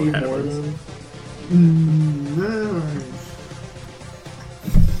we'll see what perceive more happens. than?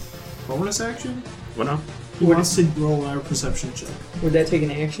 Bonus action? What now? He wants to roll our perception check. Would that take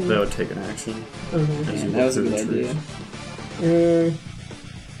an action? That would take an action. Uh-huh. As Yeah, you that look was a through good the idea. trees. Uh,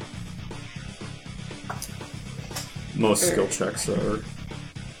 Most skill checks are.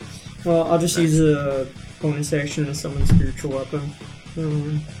 well, I'll just use a bonus action to summon spiritual weapon.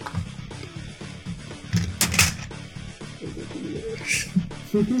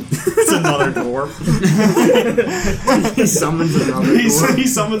 It's another dwarf. He summons another dwarf. He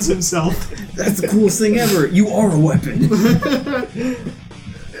summons himself. That's the coolest thing ever. You are a weapon.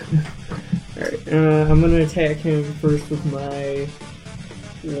 Alright, I'm gonna attack him first with my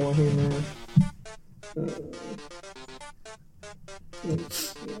Warhammer.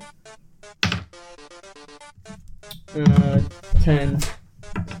 10.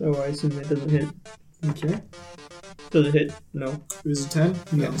 So I assume that doesn't hit. Okay. Does it hit? No. It was a 10?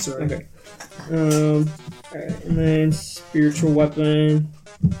 No, sorry. Okay. Alright, and then spiritual weapon.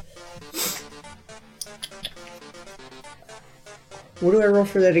 What do I roll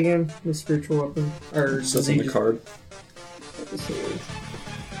for that again? The spiritual weapon? Or It says on the card.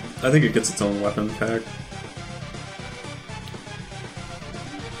 I think it gets its own weapon pack.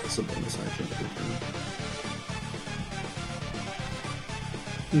 It's a bonus action.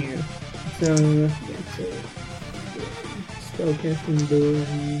 Yeah. So, spell casting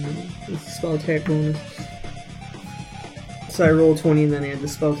ability, spell attack bonus. So I roll 20 and then add the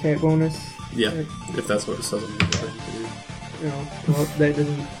spell attack bonus. Yeah, if that's what it says on the card. No, well, that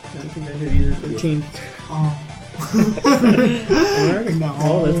doesn't. I don't think that hit either. 13. Oh. Alright, No.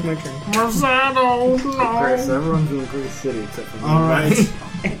 oh, that's my turn. Chris, everyone's doing pretty shitty except for me. Alright.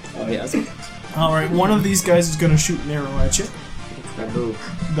 Oh yeah. Alright, one of these guys is gonna shoot an arrow at you. At who?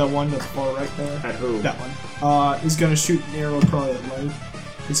 The one that's far right there. At who? That one. Is gonna shoot an arrow probably at Lenny.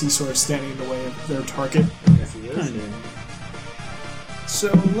 Because he's sort of standing in the way of their target. Yes, he is. So,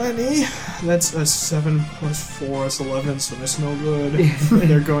 Lenny, that's a 7 plus 4 is 11, so that's no good.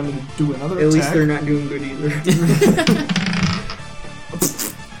 They're going to do another At attack. least they're not doing good either.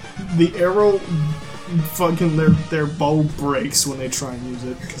 The arrow, fucking, their bow breaks when they try and use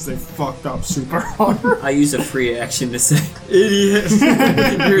it, because they fucked up super hard. I use a free action to say, "Idiot!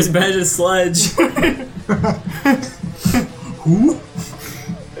 You're as bad as Sledge." Who?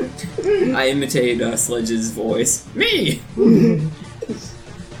 I imitate Sledge's voice. Me.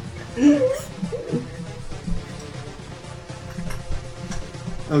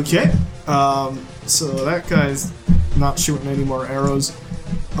 Okay, so that guy's not shooting any more arrows.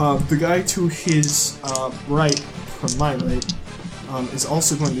 The guy to his right, from my right, is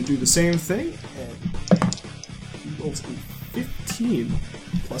also going to do the same thing, and he rolls a 15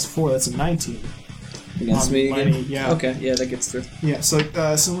 plus 4, that's a 19. Against me again? Lenny, yeah. Okay, yeah, that gets through. Yeah, so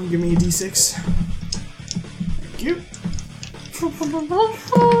someone give me a d6. Thank you.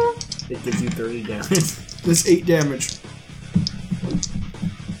 It gives you 30 damage. That's 8 damage.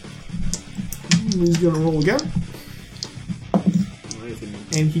 He's gonna roll again.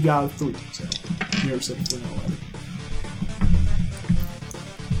 And he got a 3, so you're safe for now.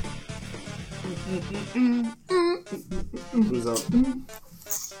 Who's up?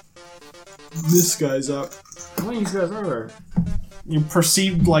 This guy's up. How many of these guys are there? You're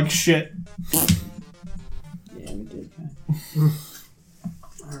perceived like shit. Yeah, we did.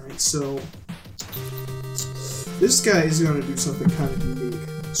 Alright, so this guy is going to do something kind of unique.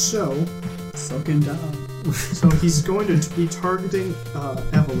 So he's going to be targeting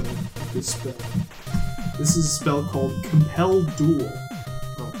Evelyn with this spell. This is a spell called Compel Duel.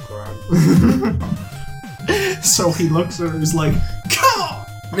 Oh, crap. So he looks at her and is like, "Come on!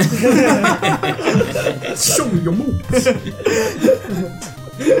 Show me your moves!"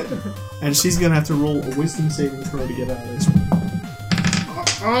 And she's going to have to roll a wisdom saving throw to get out of this one.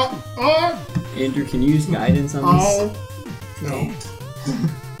 Andrew, can you use guidance on this? No.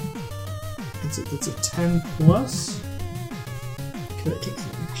 That's a 10 plus. Could take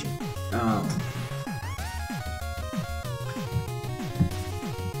some action. Oh.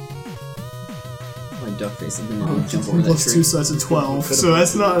 My duck face has been wrong. Jump over that Plus tree. 2, so that's a 12. So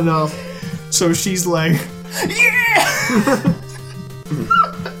that's not enough. So she's like, yeah!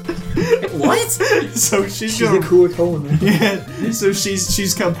 What? So she's She's a gonna. cool Cohen. Yeah, so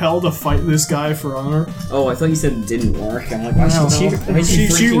she's compelled to fight this guy for honor. Oh, I thought you said it didn't work. I'm like, why No, should why she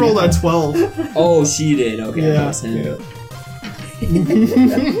freaking rolled out? a 12. Oh, she did. Okay, Yeah. that was him.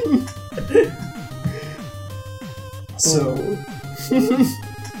 So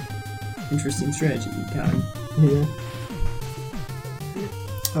Interesting strategy, Cotton. yeah.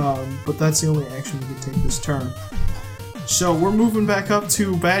 But that's the only action we can take this turn. So we're moving back up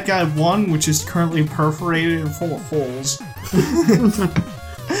to Bad Guy 1, which is currently perforated and full of holes.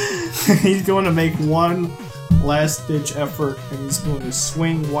 He's going to make one last-ditch effort, and he's going to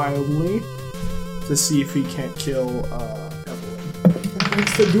swing wildly to see if he can't kill Evelyn.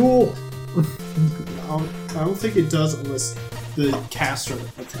 It's the duel. I don't think it does unless the caster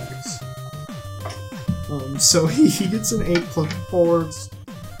attacks. So he gets an 8 plus 4. It's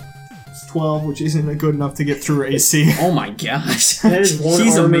 12, which isn't good enough to get through her AC. Oh my gosh. That is one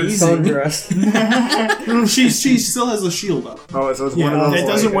She's armored amazing. sundress. she still has a shield up. Oh, so it's Yeah, one of those. it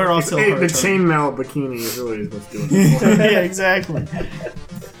doesn't wear off till her The turn. chainmail bikini is really what's doing it. Yeah, exactly.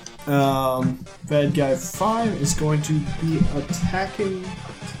 Bad guy 5 is going to be attacking.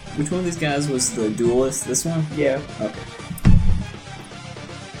 Which one of these guys was the duelist? This one? Yeah. Okay.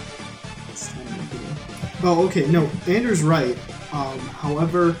 Oh, okay. No, Andrew's right.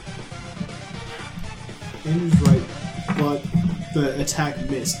 However, Andrew's right, but the attack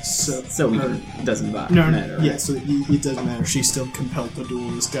missed. So It doesn't matter. no, right? yeah. So it doesn't matter. She's still compelled to duel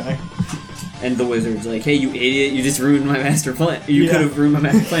this guy. And the wizard's like, "Hey, you idiot! You just ruined my master plan. You could have ruined my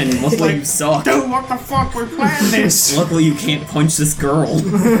master plan. And luckily you suck. Dude, what the fuck? We planned this. Luckily you can't punch this girl."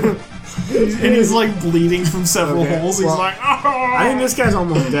 And he's like bleeding from several Okay, holes. He's well, like, oh! I think this guy's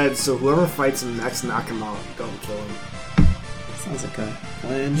almost dead, so whoever fights him next, knock him out. Don't kill him. Sounds like a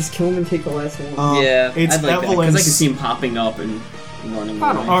plan. Just kill him and take the last one. Yeah, it's I'd like that because I Evelyn's. can see him popping up and running.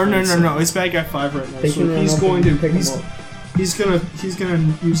 I don't away. Oh no! It's bad guy 5 right now. They So can run he's up going and to pick him up. he's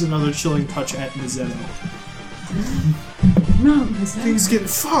gonna use another chilling touch at Mazzetto. No, He's getting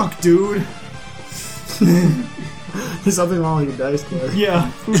fucked, dude. There's something wrong with your dice, player. Yeah,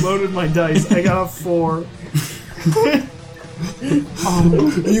 who loaded my dice? I got a 4.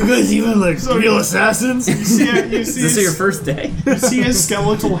 You guys even like real assassins? You see Is this your first day? you see a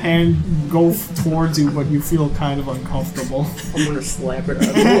skeletal hand go towards you, but you feel kind of uncomfortable. I'm gonna slap it out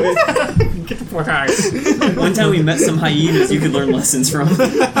of the way. Get the fuck out. One time we met some hyenas you could learn lessons from.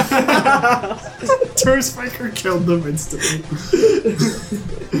 Turspiker killed them instantly.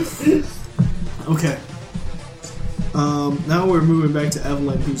 Okay. Now we're moving back to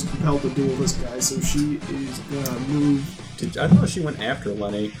Evelyn, who's compelled to duel this guy, so she is gonna move. I thought she went after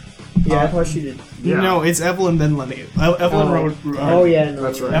Lenny. Yeah, I thought she did. Yeah. No, it's Evelyn then Lenny. Evelyn Oh. wrote. Oh yeah, no,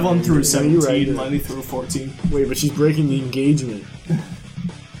 That's right. Evelyn threw a Yeah, 17, you're right, yeah. Lenny threw a 14. Wait, but she's breaking the engagement.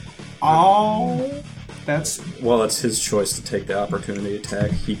 Oh, that's Well, it's his choice to take the opportunity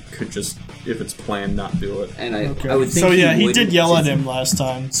attack. He could just, if it's planned, not do it. And okay. I would think so yeah, he would- did yell at him last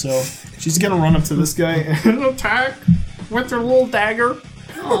time. So she's gonna run up to this guy and attack with her little dagger.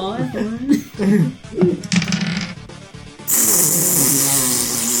 Aw, Evelyn.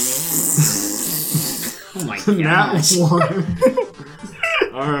 Oh my gosh.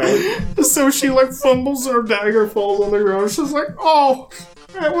 Alright. So she like fumbles and her dagger falls on the ground. She's like, "Oh,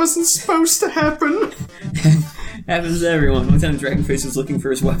 that wasn't supposed to happen." Happens to everyone. One time Dragonface was looking for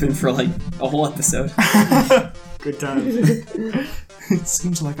his weapon for like a whole episode. Good times. It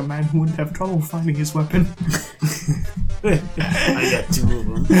seems like a man who wouldn't have trouble finding his weapon. I got 2 of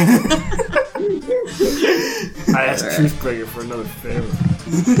them. I asked Truthbreaker for another favor.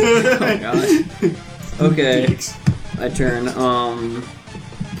 Oh my gosh. Okay. My turn.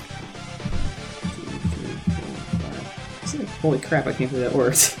 Holy crap, I can't believe that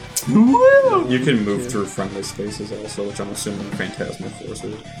worked. You can move through friendly spaces also, which I'm assuming are Phantasmal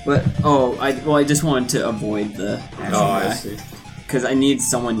Forces. But, I just wanted to avoid the actual Oh, I guy. see. Because I need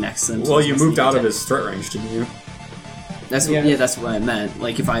someone next to him. Well, you moved out of his. his threat range, didn't you? That's Yeah. that's what I meant.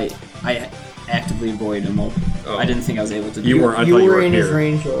 Like if I actively avoid him, I didn't think I was able to. You do weren't. I You thought you were were in his here.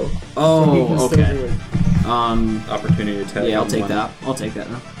 range though. So he Oh, can still do okay. it. Opportunity attack. Yeah, I'll on take Lenny. that. I'll take that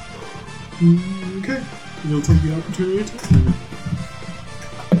now. Okay, you'll take the opportunity attack.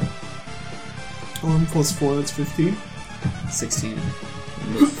 1 plus 4, that's 15. 16.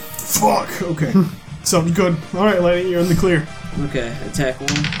 Fuck. Okay, sounds good. All right, Lenny, you're in the clear. Okay, attack 1.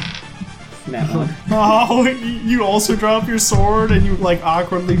 That one. Oh, you also drop your sword and you like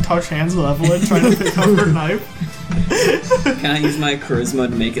awkwardly touch hands with Evelyn trying to pick up her knife. Can I use my charisma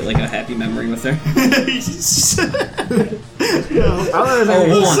to make it like a happy memory with her? Oh,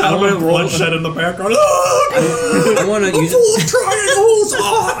 hold on. I want to roll. bloodshed in the background. I want to use.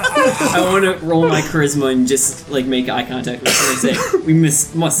 I want to roll my charisma and just like make eye contact with her and say, "We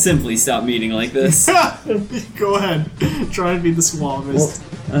must simply stop meeting like this." Go ahead, try and be the suavest.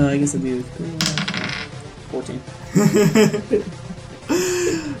 I guess I'll be 14.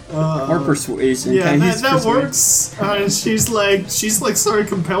 Or persuasion. Yeah, Can I that, use that persuasion? works. She's like sort of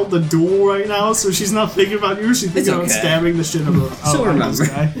compelled to duel right now, so she's not thinking about you. She's thinking about okay. stabbing the shit out of She'll this remember.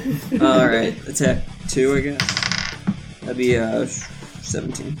 guy. Alright, attack 2, I guess. That'd be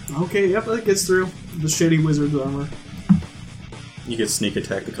 17. Okay, yep, that gets through. The shitty wizard's armor. You get sneak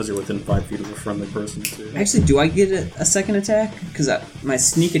attack because you're within 5 feet of a friendly person too. Actually, do I get a second attack? Because my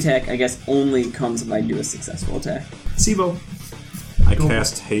sneak attack, I guess, only comes if I do a successful attack. Sibo. I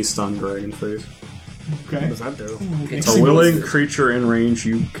cast haste on Dragonface. Okay. What does that do? Okay. A willing creature in range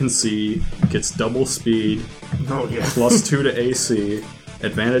you can see gets double speed, Oh yeah. plus 2 to AC,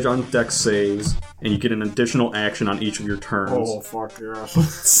 advantage on dex saves, and you get an additional action on each of your turns. Oh, fuck yeah.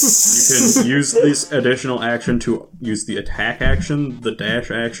 You can use this additional action to use the attack action, the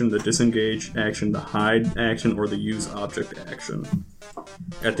dash action, the disengage action, the hide action, or the use object action.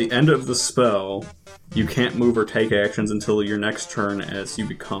 At the end of the spell, you can't move or take actions until your next turn as you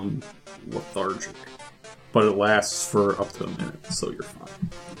become lethargic. But it lasts for up to a minute, so you're fine.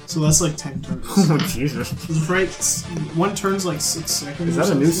 So that's like 10 turns. Oh, Jesus. Right? One turn's like 6 seconds. Is that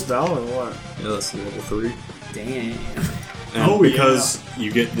a new spell or what? Yeah, that's level 3. Damn. And because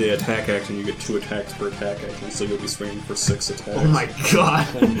you get the attack action, you get 2 attacks per attack action, so you'll be swinging for 6 attacks. Oh my god.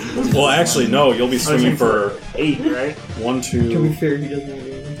 Well, actually, no, you'll be swinging for 8, right? 1, To be 2, fair, he doesn't have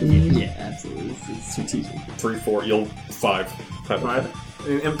anything. Yeah, absolutely. It's strategic. 3, 4, you'll 5. 5.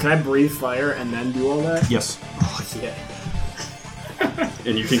 Can I breathe fire and then do all that? Yes. Oh, yeah.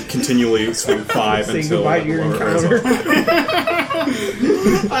 And you can continually swing 5 Say until goodbye to your encounter.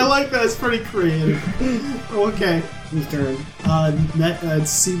 I like that. It's pretty creative. Okay. His turn.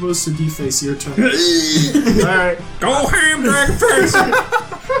 It's Sebo's to deface. Your turn. Alright. Go ham, dragon face!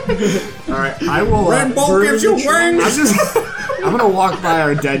 Alright. I will. Red Bull gives you wings! I'm gonna walk by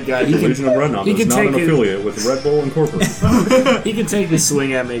our dead guy. He Legion of Renob he is can not take an it- affiliate with Red Bull Incorporated. can take a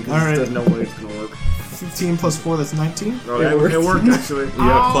swing at me because Alright. there's no way it's gonna work. 15 plus 4, that's 19. Oh, yeah, it worked actually. You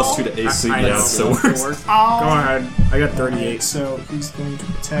have +2 to AC, I know. that still works. Go ahead. I got 38. So he's going to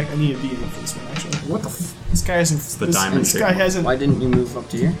attack. I need a D for this one, actually. What the f? This guy hasn't. the diamond This shape guy one. hasn't. Why didn't you move up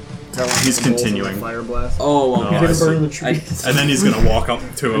to here? He's continuing. Fire blast. Oh, No, okay. I Gonna see. burn the tree. And then he's gonna walk up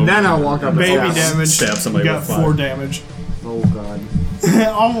to him. Then I'll walk up. Baby and damage. Stab somebody You got with 5. 4 damage. Oh god.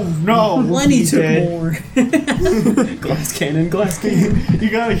 Oh no! Lenny took Dead. more. Glass cannon. You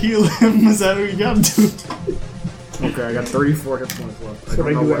gotta heal him. Is that what you gotta do? Okay, I got 34 hit points left. I what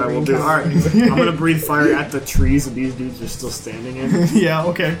I don't know do what I every will do. encounter. Alright, I'm gonna breathe fire at the trees that these dudes are still standing in. Yeah.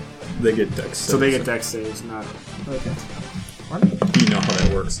 Okay. They get dex. So they get dex saves, not. Okay. You know how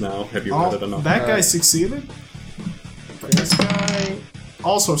that works now. Have you read it enough? That guy succeeded. This guy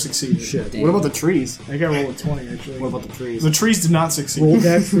also succeeded. Shit. Damn. What about the trees? That guy rolled a 20 actually. What about the trees? The trees did not succeed. Roll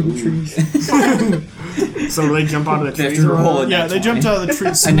back for the trees. So they jump out of the They have trees? to roll a Yeah, nat they 20. jumped out of the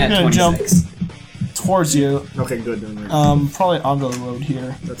trees. So A they're nat gonna jump 26. towards you. Okay, good. Then, Probably onto the road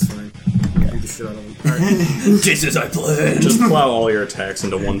here. that's fine. Beat the shit out of them. Alright. Just as I planned. Just plow all your attacks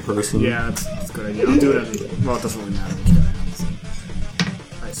into one person. Yeah, that's a good idea. I'll do it. Well, it doesn't really matter which guy I am. So.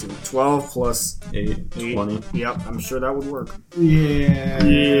 I see. 12 plus 8, 8. 20. Yep, I'm sure that would work. Yeah.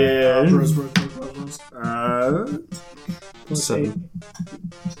 Yeah. Bros. 7.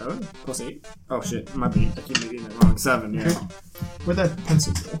 7 plus 8. Oh shit, my beat. I keep getting it wrong. 7, yeah. Where'd that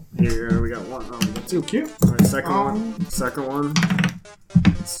pencil go? Here we got 1. Oh, we got 2. Cute. Alright, second one. Second one.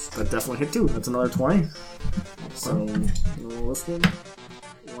 That definitely hit 2. That's another 20. So, roll this one.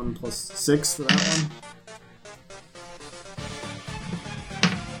 1 plus 6 for that one.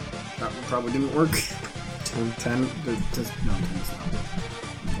 That one probably didn't work. 10. No, 10 is not work.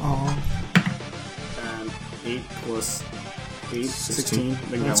 Oh, And 8 plus 8, 16.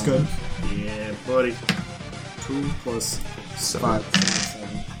 Big that's that one. good. Yeah, buddy. 2 plus 7. 5.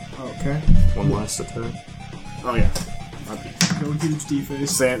 7. Okay. One last attack. Oh yeah. My beat. Go huge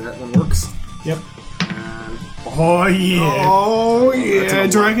deface. Saying that one works. Yep. And oh yeah. Oh That's yeah. an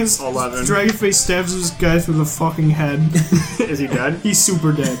Dragon's 11. Dragonface stabs this guy through the fucking head. Is he dead? He's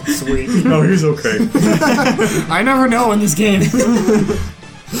super dead. Sweet. No, he's okay. I never know in this game.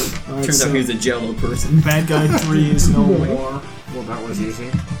 Alright, Turns so out he was a jello person. bad guy 3 is no more. Well, that was easy.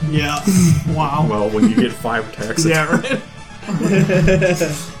 Yeah. Wow. Well, when you get 5 attacks, Yeah, right.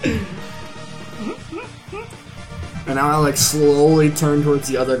 And now I like slowly turn towards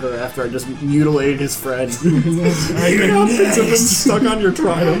the other guy after I just mutilated his friend. Bits of him stuck on your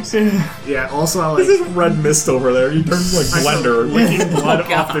tridents. Yeah. Also, I like This is red mist over there. He turns like I start Blender. licking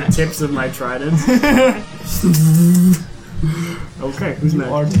blood off the tips of my trident. Okay, who's You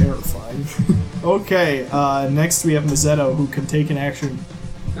next? are terrifying. Okay, next we have Mazzetto, who can take an action.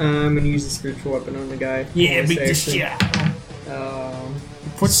 I'm gonna use the spiritual weapon on the guy. Yeah, Bonus beat the action. shit. Um,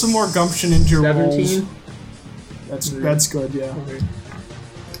 Put some more gumption into your rolls. 17. That's good, yeah. Okay.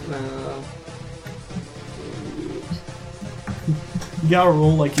 You gotta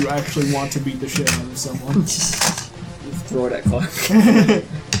roll like you actually want to beat the shit out of someone. Throw it at Clark.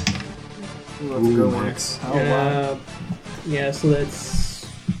 Let's go next. Oh wow. Yeah, so that's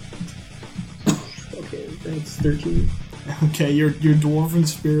okay. That's 13. Okay, your dwarven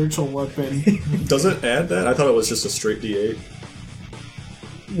spiritual weapon. Does it add that? I thought it was just a straight D8.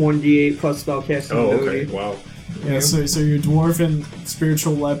 1d8 plus spellcasting Oh, ability. okay. Wow. Yeah, so your dwarven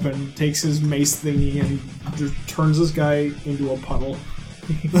spiritual weapon takes his mace thingy and just turns this guy into a puddle.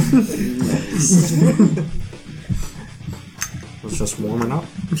 It's just warming up.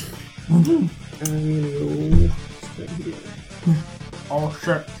 I'm gonna go straight here. Oh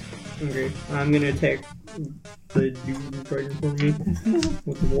shit. Okay, I'm gonna attack the dude right in front of me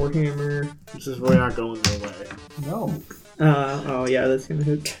with the warhammer. This is really not going their way. No. Oh yeah, that's gonna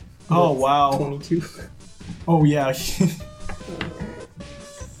hit. Oh wow. 22. Oh yeah.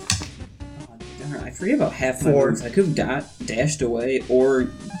 Darn, I forget about half my 4. moves. I could have dashed away or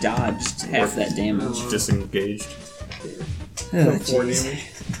dodged half that damage. Disengaged. Oh, 4 jeez. damage.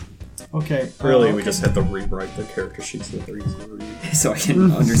 Okay. Really, we just had to rewrite the character sheets that they're easy to read. So I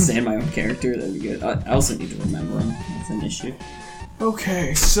can understand my own character. That'd be good. I also need to remember him. That's an issue.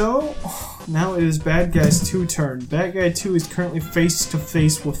 Okay, so now it is Bad Guy's 2 turn. Bad Guy 2 is currently face to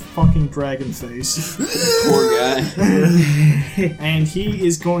face with fucking Dragon Face. Poor guy. And he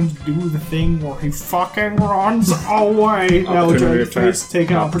is going to do the thing where he fucking runs away. Now Opportunity Dragon attack. Face take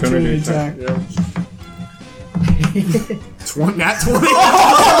an opportunity attack. Yeah. Nat 20.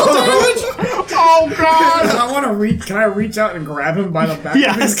 Oh god! I want to reach. Can I reach out and grab him by the back?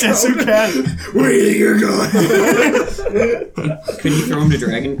 Yes, yes you can. Where do you think you're going? Could you throw him to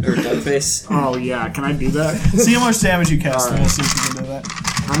Dragon or Duckface? Oh yeah, can I do that? See how much damage you cast, and Alright. we'll see if you can do that.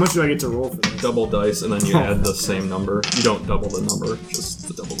 How much do I get to roll for this? Double dice, and then you add the same number. You don't double the number, just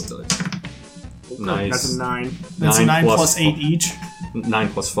the double the dice. Nice. That's a 9. That's 9 9 plus plus 8 each. 9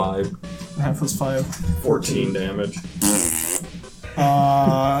 plus 5. 9 plus 5. 14 damage.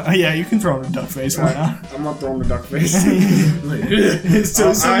 Yeah, you can throw him in duck face, why not? I'm not throwing the duck face.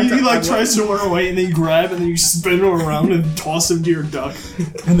 So I- he I- tries to run away, and then you grab, and then you spin him around and toss him to your duck,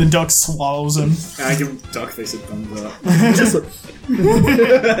 and the duck swallows him. And I give him duck face a thumbs up.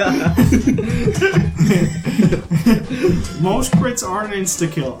 Most crits aren't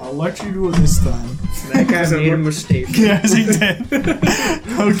insta kill. I'll let you do it this time. That guy made a mistake. Yes, he did.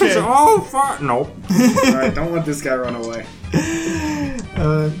 Okay. Oh, fuck. Nope. Alright, don't let this guy run away.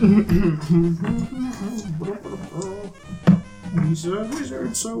 He's a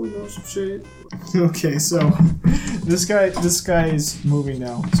wizard, so we know some shit. Okay, so this guy is moving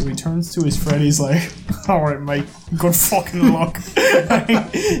now. So he turns to his friend. He's like, "All right, mate, good fucking luck."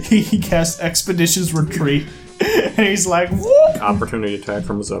 he casts Expeditious Retreat, and he's like, "Whoop!" Opportunity attack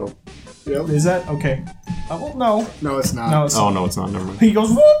from Mazzetto. Yep. Is that okay? Oh no, No, it's not. no, it's Oh, no, it's not. Never mind. He goes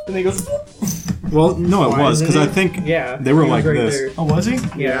whoop, and he goes whoop. Well, no, it Why was, isn't because I it? think Yeah. they were he was like right this. there. Oh, was he?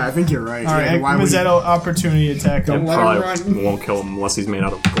 Yeah, I think you're right. All right, Yeah, why would you- Mazzetto opportunity attack. Don't him. let him Probably run. won't kill him unless he's made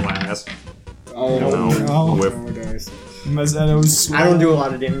out of glass. Oh, No. Oh. Whip. No dice. Mazzetto's. I don't do a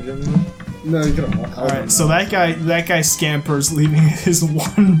lot of damage on him. No, you could have. All right, so that guy scampers, leaving his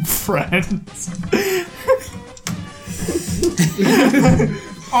one friend.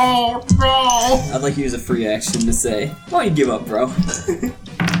 Oh no! I'd like to use a free action to say, why don't you give up, bro?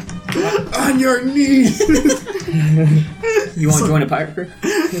 On your knees. You want to join a pirate crew?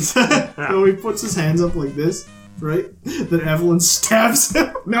 So he puts his hands up like this, right? Then Evelyn stabs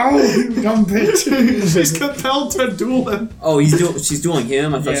him. No, you dumb bitch. She's compelled to duel him. Oh, she's dueling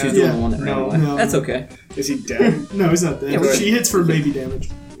him? I thought she was doing Yeah. the one that ran No, away. no. That's okay. Is he dead? No, he's not dead. Yeah, we're- She hits for baby damage.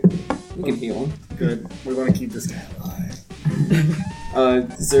 We can heal him. Good. We want to keep this guy alive.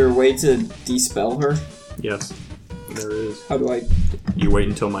 Is there a way to dispel her? Yes, there is. How do I... You wait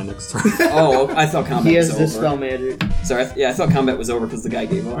until my next turn. Oh, I thought combat He was has over. dispel magic. Sorry, I thought combat was over because the guy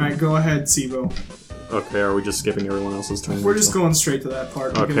gave up. All right, go ahead, Sibo. Okay, are we just skipping everyone else's turn? We're just going straight to that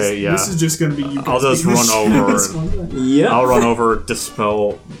part. Because Okay, yeah. This is just going to be you. I'll guys just being run the over shit and- this one. Yep. I'll run over,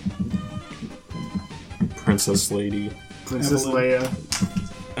 dispel Princess Lady, Princess Evelyn. Leia.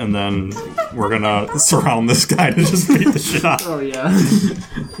 and then we're gonna surround this guy to just beat the shit out. Oh yeah.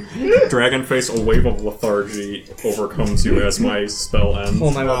 Dragonface, a wave of lethargy overcomes you as my spell ends. Oh,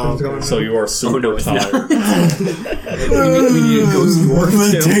 my weapon's going. So you are super no, it's not. tired. we need a ghost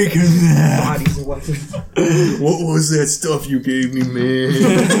dwarf, too. Taking that. Body's a weapon. What was that stuff you gave me, man?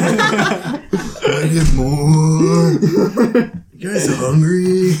 I get more. You guys are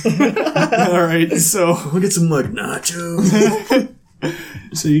hungry? All right, so We'll get some like nachos.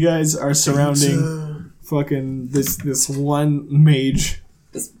 you guys are surrounding fucking this one mage.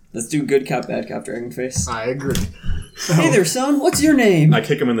 Let's do good cop, bad cop, Dragonface. I agree. Hey there, son. What's your name? I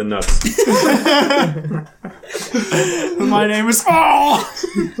kick him in the nuts. My name is Oh.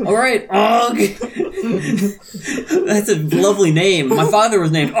 All right, Og. That's a lovely name. My father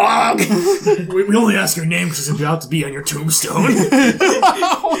was named Og. We only ask your name because it's about to be on your tombstone.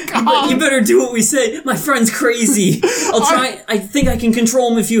 You better do what we say. My friend's crazy. I'll try. I think I can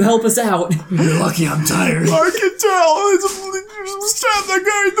control him if you help us out. You're lucky I'm tired. I can tell. You stab that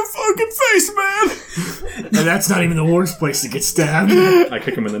guy in the fucking face, man. And that's not even the worst place to get stabbed. I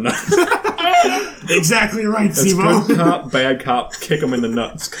kick him in the nuts. Exactly right, That's Simo. good cop, bad cop, kick him in the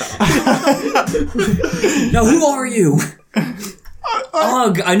nuts cop. Now, who are you?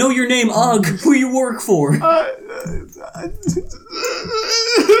 Ugh, I know your name, Ugh. Who you work for?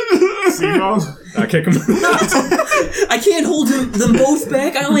 Simo. I kick him in the nuts. I can't hold them both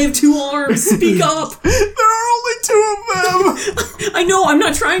back. I only have 2 arms. Speak up. There are only 2 of them. I know, I'm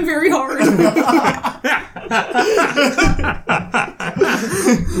not trying very hard.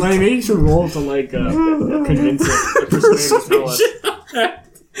 Like, maybe you should roll to, convince it. Persuade the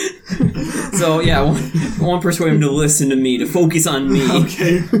So, yeah, I want to persuade him to listen to me, to focus on me.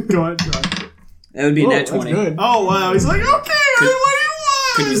 Okay, go ahead. That would be a nat 20. That's good. Oh, wow. He's like, okay, what do you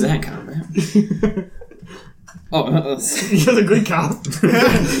want? Could use that in combat. You're the good cop.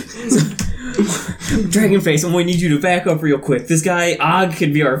 Dragonface, I'm going to need you to back up real quick. This guy, Og,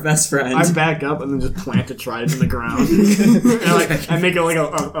 could be our best friend. I back up and then just plant a trident in the ground. And I make it like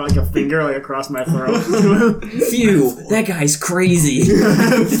a finger across my throat. Phew, that guy's crazy.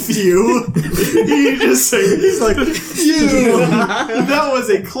 Phew. He just say, he's like, phew. That was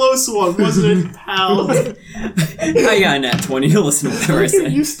a close one, wasn't it, pal? I got a nat 20. He'll listen to whatever I say.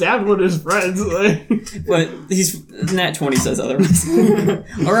 You stabbed one of his friends. But he's nat 20 says otherwise.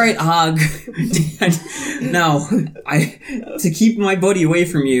 Alright, Og. Now, to keep my buddy away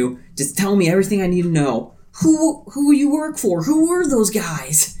from you, just tell me everything I need to know. Who you work for? Who were those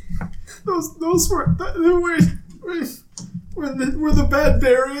guys? Those were the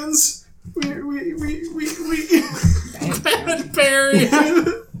Badbarians. Badbarians.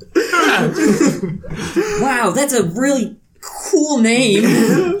 Wow, that's a really cool name.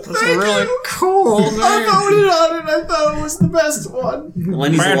 That's a really cool name. I voted on it. I thought it was the best one.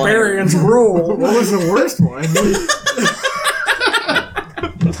 Lenny's a liar. Badbarians rule. What was the worst one?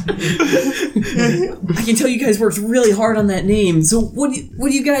 I can tell you guys worked really hard on that name. So what are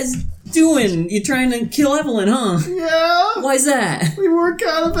you guys doing? You trying to kill Evelyn, huh? Yeah. Why's that? We work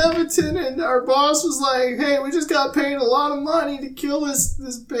out of Edmonton, and our boss was like, "Hey, we just got paid a lot of money to kill this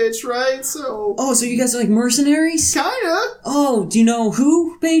bitch, right?" So. Oh, so you guys are like mercenaries? Kinda. Oh, do you know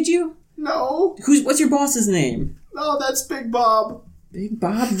who paid you? No. What's your boss's name? No, that's Big Bob. Big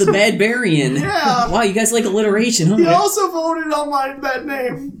Bob the Badbarian. Yeah. Wow, you guys like alliteration, huh? He also voted on that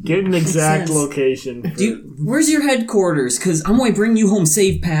name. Get an exact sense. location. Where's your headquarters? Because I'm going to bring you home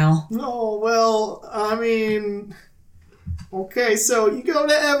safe, pal. Oh, well, I mean... Okay, so you go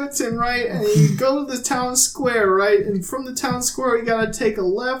to Edmonton, right? And you go to the town square, right? And from the town square, you gotta take a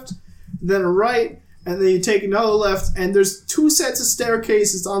left, then a right, and then you take another left, and there's 2 sets of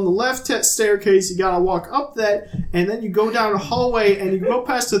staircases. On the left staircase, you gotta walk up that, and then you go down a hallway, and you go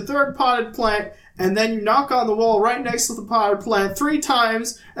past the 3rd potted plant, and then you knock on the wall right next to the potted plant 3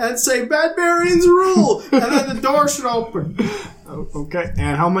 times, and say, "Badbarians rule!" And then the door should open. Okay,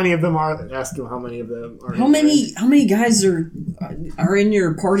 and how many of them are? Ask him how many of them are. How many guys are in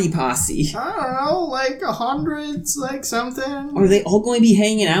your party posse? I don't know, like 100, like something. Are they all going to be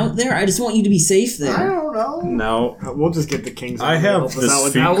hanging out there? I just want you to be safe I there. don't know. No. We'll just get the kings. I to have help us out this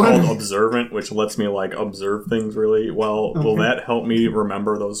with feat that called one. Observant, which lets me observe things really well. Will that help me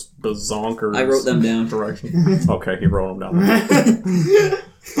remember those bazonkers? I wrote them down. Directions. Okay, he wrote them down.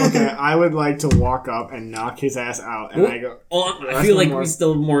 Okay, I would like to walk up and knock his ass out, and I go. I feel like we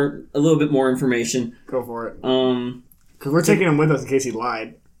still have a little bit more information. Go for it. Because we're taking him with us in case he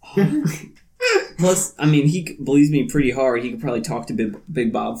lied. Plus, I mean, he believes me pretty hard. He could probably talk to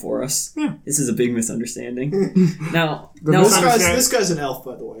Big Bob for us. Yeah. This is a big misunderstanding. Now, This guy's an elf,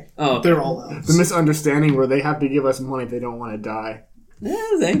 by the way. Oh, okay. They're all elves. The misunderstanding where they have to give us money if they don't want to die.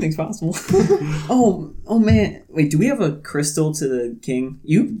 Anything's possible. Oh man. Wait, do we have a crystal to the king?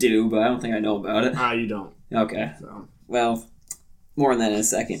 You do, but I don't think I know about it. You don't. Okay. So. Well, more on that in a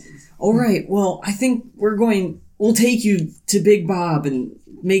second. Alright, well, I think we'll take you to Big Bob and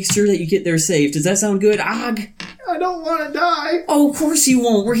make sure that you get there safe. Does that sound good, Og? I don't want to die. Oh, of course you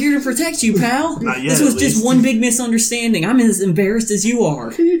won't. We're here to protect you, pal. Not yet, This was at just least. one big misunderstanding. I'm as embarrassed as you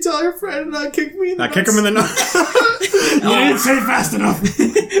are. Can you tell your friend and not kick me in the I kick him in the nuts. You didn't say fast enough.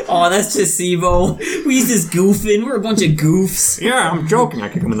 Oh, that's just Sibo. He's just goofing. We're a bunch of goofs. Yeah, I'm joking. I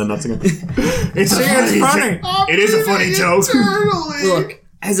kick him in the nuts again. It's funny. It is a funny joke. Eternally. Look,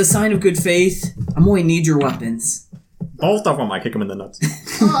 as a sign of good faith, I'm going to need your weapons. Both of them, I kick him in the nuts.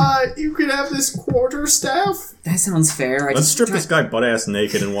 You could have this quarterstaff. That sounds fair. Let's strip this guy butt ass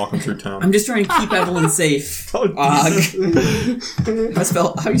naked and walk him through town. I'm just trying to keep Evelyn safe. Og. How do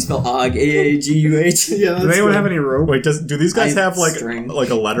you spell Og? A-A-G-U-H? Yeah, Do anyone have any rope? Wait, do these guys have like a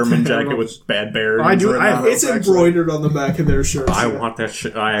Letterman jacket with Badbarians? I do. written I have on it? It's embroidered on the back of their shirts. I yeah. want that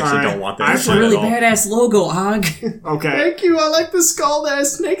shit. I actually Alright. don't want that Actually, shit Really at all. badass logo, Og. Okay. Thank you. I like the skull that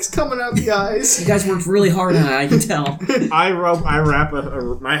has snakes coming out the eyes. You guys worked really hard on it, I can tell. I wrap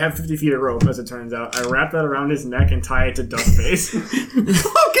I have 50 feet of rope, as it turns out. I wrap that around his neck and tie it to Duckface.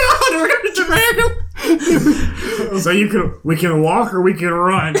 Oh God, we're gonna drag him. So we can walk or we can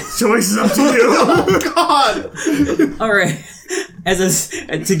run. Choice is up to you. Oh God. Alright.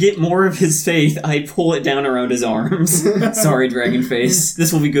 To get more of his faith, I pull it down around his arms. Sorry, Dragonface.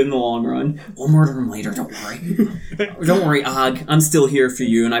 This will be good in the long run. We'll murder him later, don't worry. Don't worry, Og. I'm still here for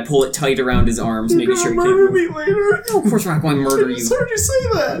you, and I pull it tight around his arms, making sure he can't Murder move. me later. No, of course we're not going to murder I you. just heard you say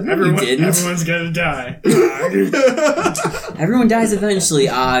that. You didn't. Everyone's gonna die. Everyone dies eventually,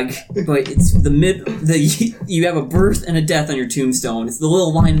 Og. But it's you have a birth and a death on your tombstone. It's the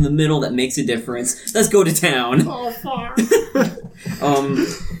little line in the middle that makes a difference. Let's go to town. Oh fuck.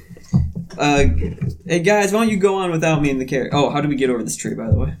 Hey guys, why don't you go on without me in the carriage? Oh, how do we get over this tree, by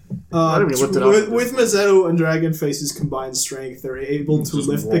the way? With Mazzetto and Dragonface's combined strength, they're able to Just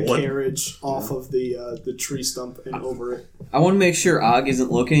lift the roll it. carriage off of the tree stump and over it. I want to make sure Og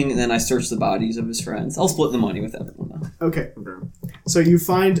isn't looking, and then I search the bodies of his friends. I'll split the money with everyone, though. Okay. So you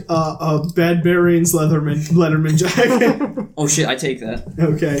find a Badbarians Letterman jacket. Oh shit, I take that.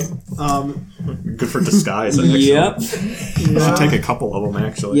 Okay. Good for disguise. Actually. Yep. I should take a couple of them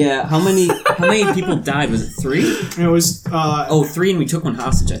actually. Yeah, how many people died? Was it 3? It was 3, and we took one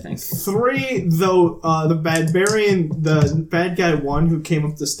hostage, I think. 3, though the bad guy 1 who came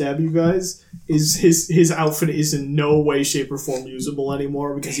up to stab you guys, his outfit is in no way, shape, or form usable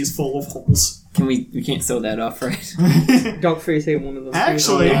anymore because he's full of holes. We can't sew that off, right? Duckface ate one of them.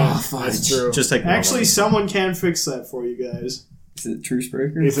 Actually, That's true. Just take one of actually, them. someone can fix that for you guys. Is it Truce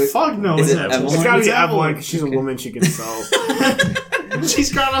Breaker? Is it? Fuck no, Is it's it Evelyn. Evelyn? It's gotta It's be Evelyn, Evelyn. 'cause she's a woman, she can sew.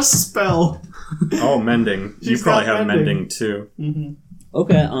 She's got a spell. Oh, mending. You She's probably got have mending. mending too.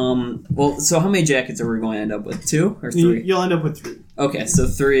 Okay, well, so how many jackets are we going to end up with? 2 or 3? You'll end up with 3. Okay, so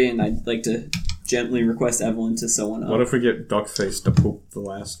 3, and I'd like to gently request Evelyn to sew one up. What if we get Duckface to poop the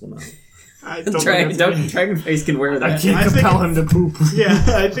last one out? I don't Dragonface can wear I that. can't I think- compel him to poop. Yeah,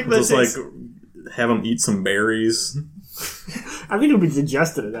 I think that's Just like have him eat some berries. I think it'll be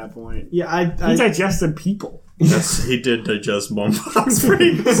digested at that point. Yeah, He digested people. He did digest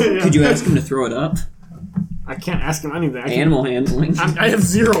Bumbox. Could you ask him to throw it up? I can't ask him anything. Animal handling. I have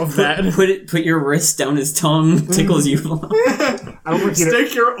 0 of that. Put your wrist down his tongue, tickles you, I don't want you to.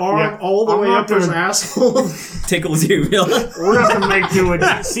 stick your arm Yeah. all the I'm way not up his doing- asshole. tickles you. We're gonna have to make do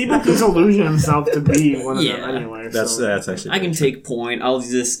it. Siebel can illusion himself to be one of Yeah. them anyway. That's so. actually. I can take point. I'll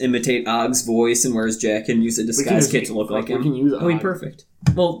just imitate Og's voice and wear his jacket and use a disguise just- kit to look like we him. can use Oh, be Og. perfect.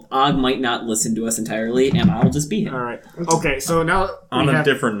 Well, Og might not listen to us entirely, and I'll just be him. All right. Okay. So now On we a have-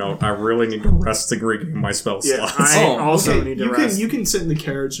 different note, I really need to rest to regain my spell Yeah, slots. I Oh, also Okay, need to you rest. can sit in the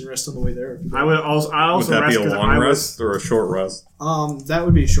carriage and rest on the way there. if you I would also. I Would also that rest be a 'cause long I was. rest or a short rest? That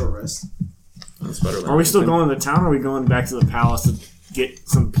would be a short rest. That's better than Are we still anything. going to the town? Or are we going back to the palace to get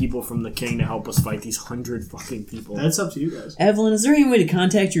some people from the king to help us fight these 100 fucking people? That's up to you guys. Evelyn, is there any way to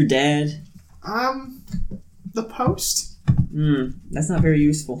contact your dad? The post. That's not very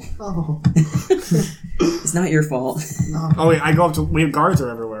useful. Oh, It's not your fault. Oh wait, I go up to. We have guards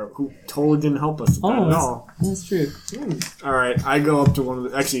everywhere who totally didn't help us with that Oh, at all. That's true. All right, I go up to one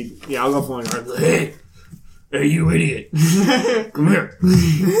of the. Actually, yeah, I'll go up to one of the guards. Hey, you idiot! Come here.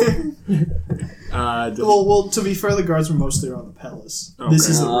 well, to be fair, the guards were mostly around the palace. This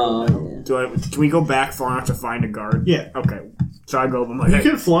Okay. is a road now. Can we go back far enough to find a guard? Yeah. Okay. So I go up. I'm like, You hey.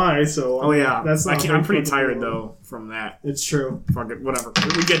 can fly, so Oh yeah, that's not I'm pretty big tired deal. though from that. It's true. Fuck it, whatever.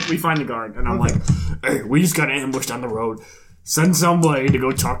 We find the guard, and I'm like, hey, we just got ambushed on the road. Send somebody to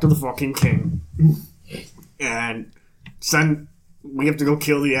go talk to the fucking king, and we have to go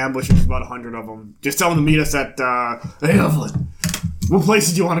kill the ambush. There's about 100 of them. Just tell them to meet us at. Hey, Evelyn, what place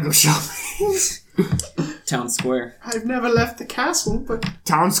did you want to go shopping? Town Square. I've never left the castle, but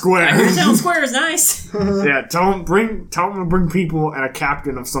Town Square. I heard Town Square is nice. Yeah, tell them to bring people and a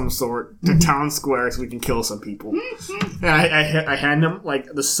captain of some sort to Town Square so we can kill some people. And I hand them like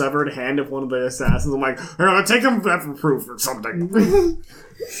the severed hand of one of the assassins. I'm like, here, take him back for proof or something.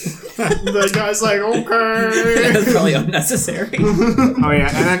 the guy's like, okay. That's probably unnecessary. Oh yeah,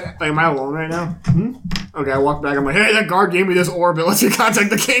 and then like, am I alone right now? Okay, I walk back. I'm like, hey, that guard gave me this orb. Let's contact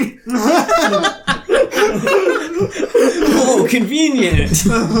the king. Oh, convenient.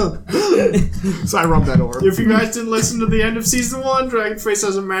 So I rubbed that orb. If you guys didn't listen to the end of season 1, Dragonface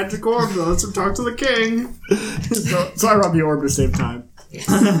has a magic orb that lets him talk to the king. So I rubbed the orb to save time.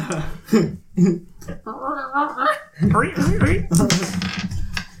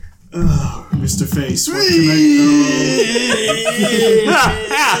 Oh, Mr. Face, what can I...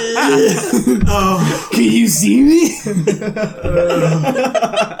 Oh, Can you see me?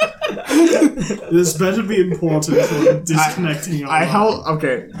 this better be important for disconnecting I held.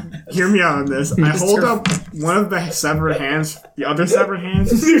 Okay, hear me out on this. I hold up one of the severed hands, the other severed hands.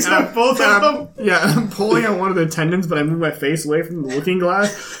 These are both of them? Yeah, I'm pulling at one of the tendons, but I move my face away from the looking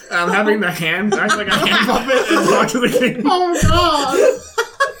glass. And I'm having the hand act like a hand puppet and talk to the king. Oh, God!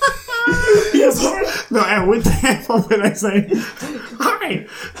 No, and with the hand puppet, I say, "Hi,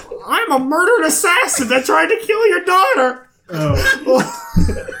 I'm a murdered assassin that tried to kill your daughter."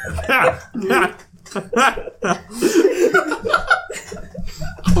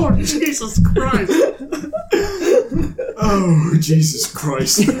 Oh, Jesus Christ. Oh, Jesus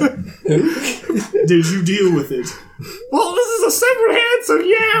Christ. Did you deal with it? Well, this is a severed hand, so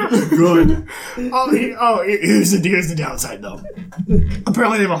yeah. Good. Here's the downside, though.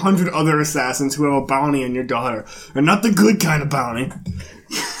 Apparently, they have 100 other assassins who have a bounty on your daughter, and not the good kind of bounty.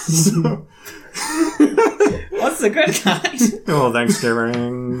 So, What's the good kind? Oh,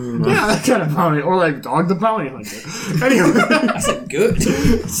 Thanksgiving. yeah, that kind of bounty, or like Dog the Bounty Hunter. Anyway, I said good.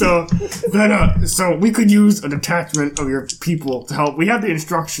 so we could use a detachment of your people to help. We have the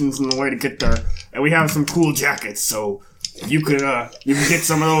instructions on the way to get there, and we have some cool jackets. So you could get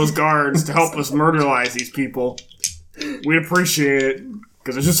some of those guards to help us murderize these people. We'd appreciate it.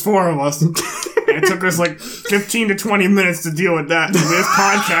 Because there's just 4 of us. And it took us like 15 to 20 minutes to deal with that. And this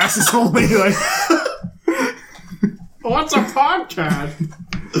podcast is only like... What's a podcast?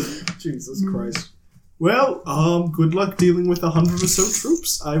 Jesus Christ. Well, good luck dealing with 100 or so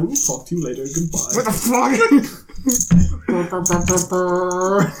troops. I will talk to you later. Goodbye. What the fuck?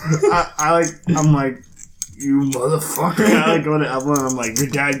 I'm like, you motherfucker. I go to Evelyn and I'm like, your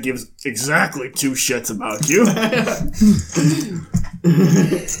dad gives exactly 2 shits about you.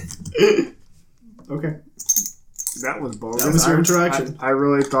 Okay. That was bogus. That was your interaction. I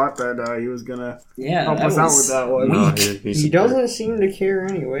really thought that he was gonna Yeah, help us out with that one. No, He doesn't seem to care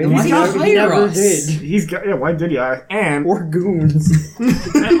anyway. Why He not never, hire he never us? did. He's got, yeah, why did he? And We're goons.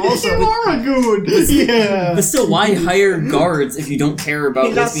 also, You are a good. Yeah. But still, why hire guards if you don't care about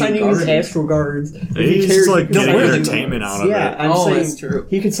He's not what's being sending his guarded? astral guards. If he He's cared, just like he could getting send- entertainment out of Yeah, it. I'm Oh, saying that's true.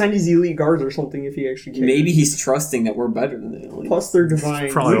 he could send his elite guards or something if he actually cared. Maybe he's trusting that we're better than the elite. Plus, they're divine.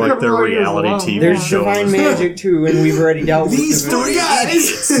 Probably We like could their really use reality a lot TV There's shows. divine magic too, and we've already dealt with divine.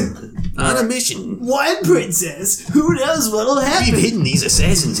 Guys, on a mission. One princess. Who knows what'll happen? We've hidden these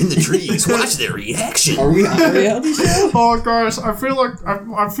assassins in the trees. Watch their reaction. Are we on a reality show? Oh, guys, I feel like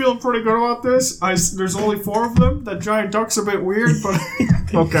I'm feeling pretty good about this. There's only 4 of them. That giant duck's a bit weird, but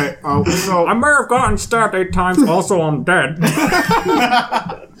okay, so I may have gotten stabbed 8 times, also I'm dead.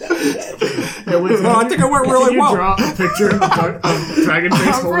 I think it went really Can you well. draw a picture of Dragon Face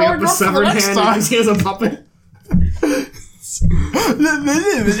I'm holding up really the up for the severed next hand time. because he has a puppet?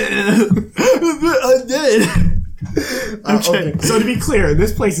 I'm dead. Okay. So to be clear,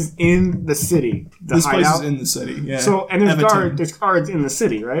 this place is in the city. This place is in the city. Yeah. So and there's Everton. there's guards in the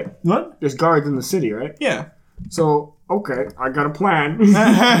city, right? What? There's guards in the city, right? Yeah. So okay, I got a plan.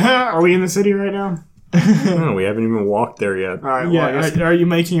 Are we in the city right now? No, we haven't even walked there yet. All right. Well, Yeah. I guess Are you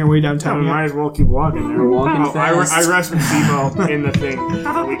making your way we downtown? might as well keep walking there. We're walking I fast. rest with Sibo in the thing.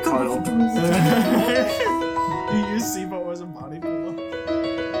 We cuddle. You use Sibo as a body pillow.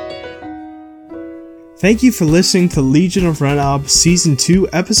 Thank you for listening to Legion of Renob Season 2,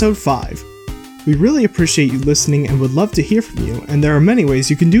 Episode 5. We really appreciate you listening and would love to hear from you, and there are many ways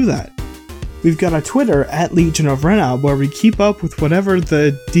you can do that. We've got a Twitter at Legion of Renob where we keep up with whatever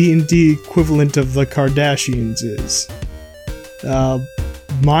the D&D equivalent of the Kardashians is.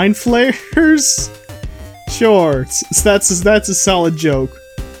 Mind flayers? Sure, that's a solid joke.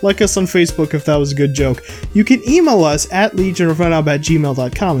 Like us on Facebook if that was a good joke. You can email us at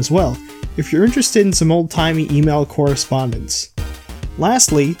legionofrenob@gmail.com as well, if you're interested in some old-timey email correspondence.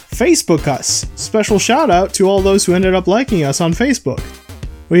 Lastly, Facebook us. Special shout out to all those who ended up liking us on Facebook.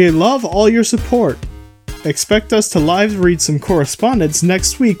 We love all your support. Expect us to live read some correspondence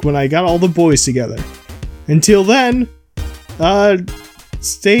next week when I got all the boys together. Until then,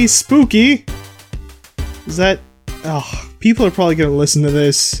 stay spooky. Is that... Oh, people are probably gonna listen to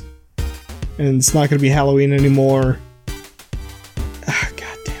this, and it's not gonna be Halloween anymore.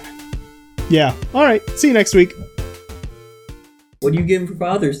 God damn it. Yeah, alright, see you next week. What do you give him for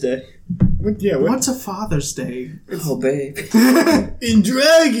Father's Day? What's a Father's Day? Oh, babe. In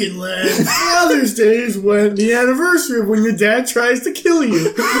Dragonland, Father's Day is when the anniversary of when your dad tries to kill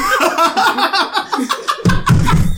you.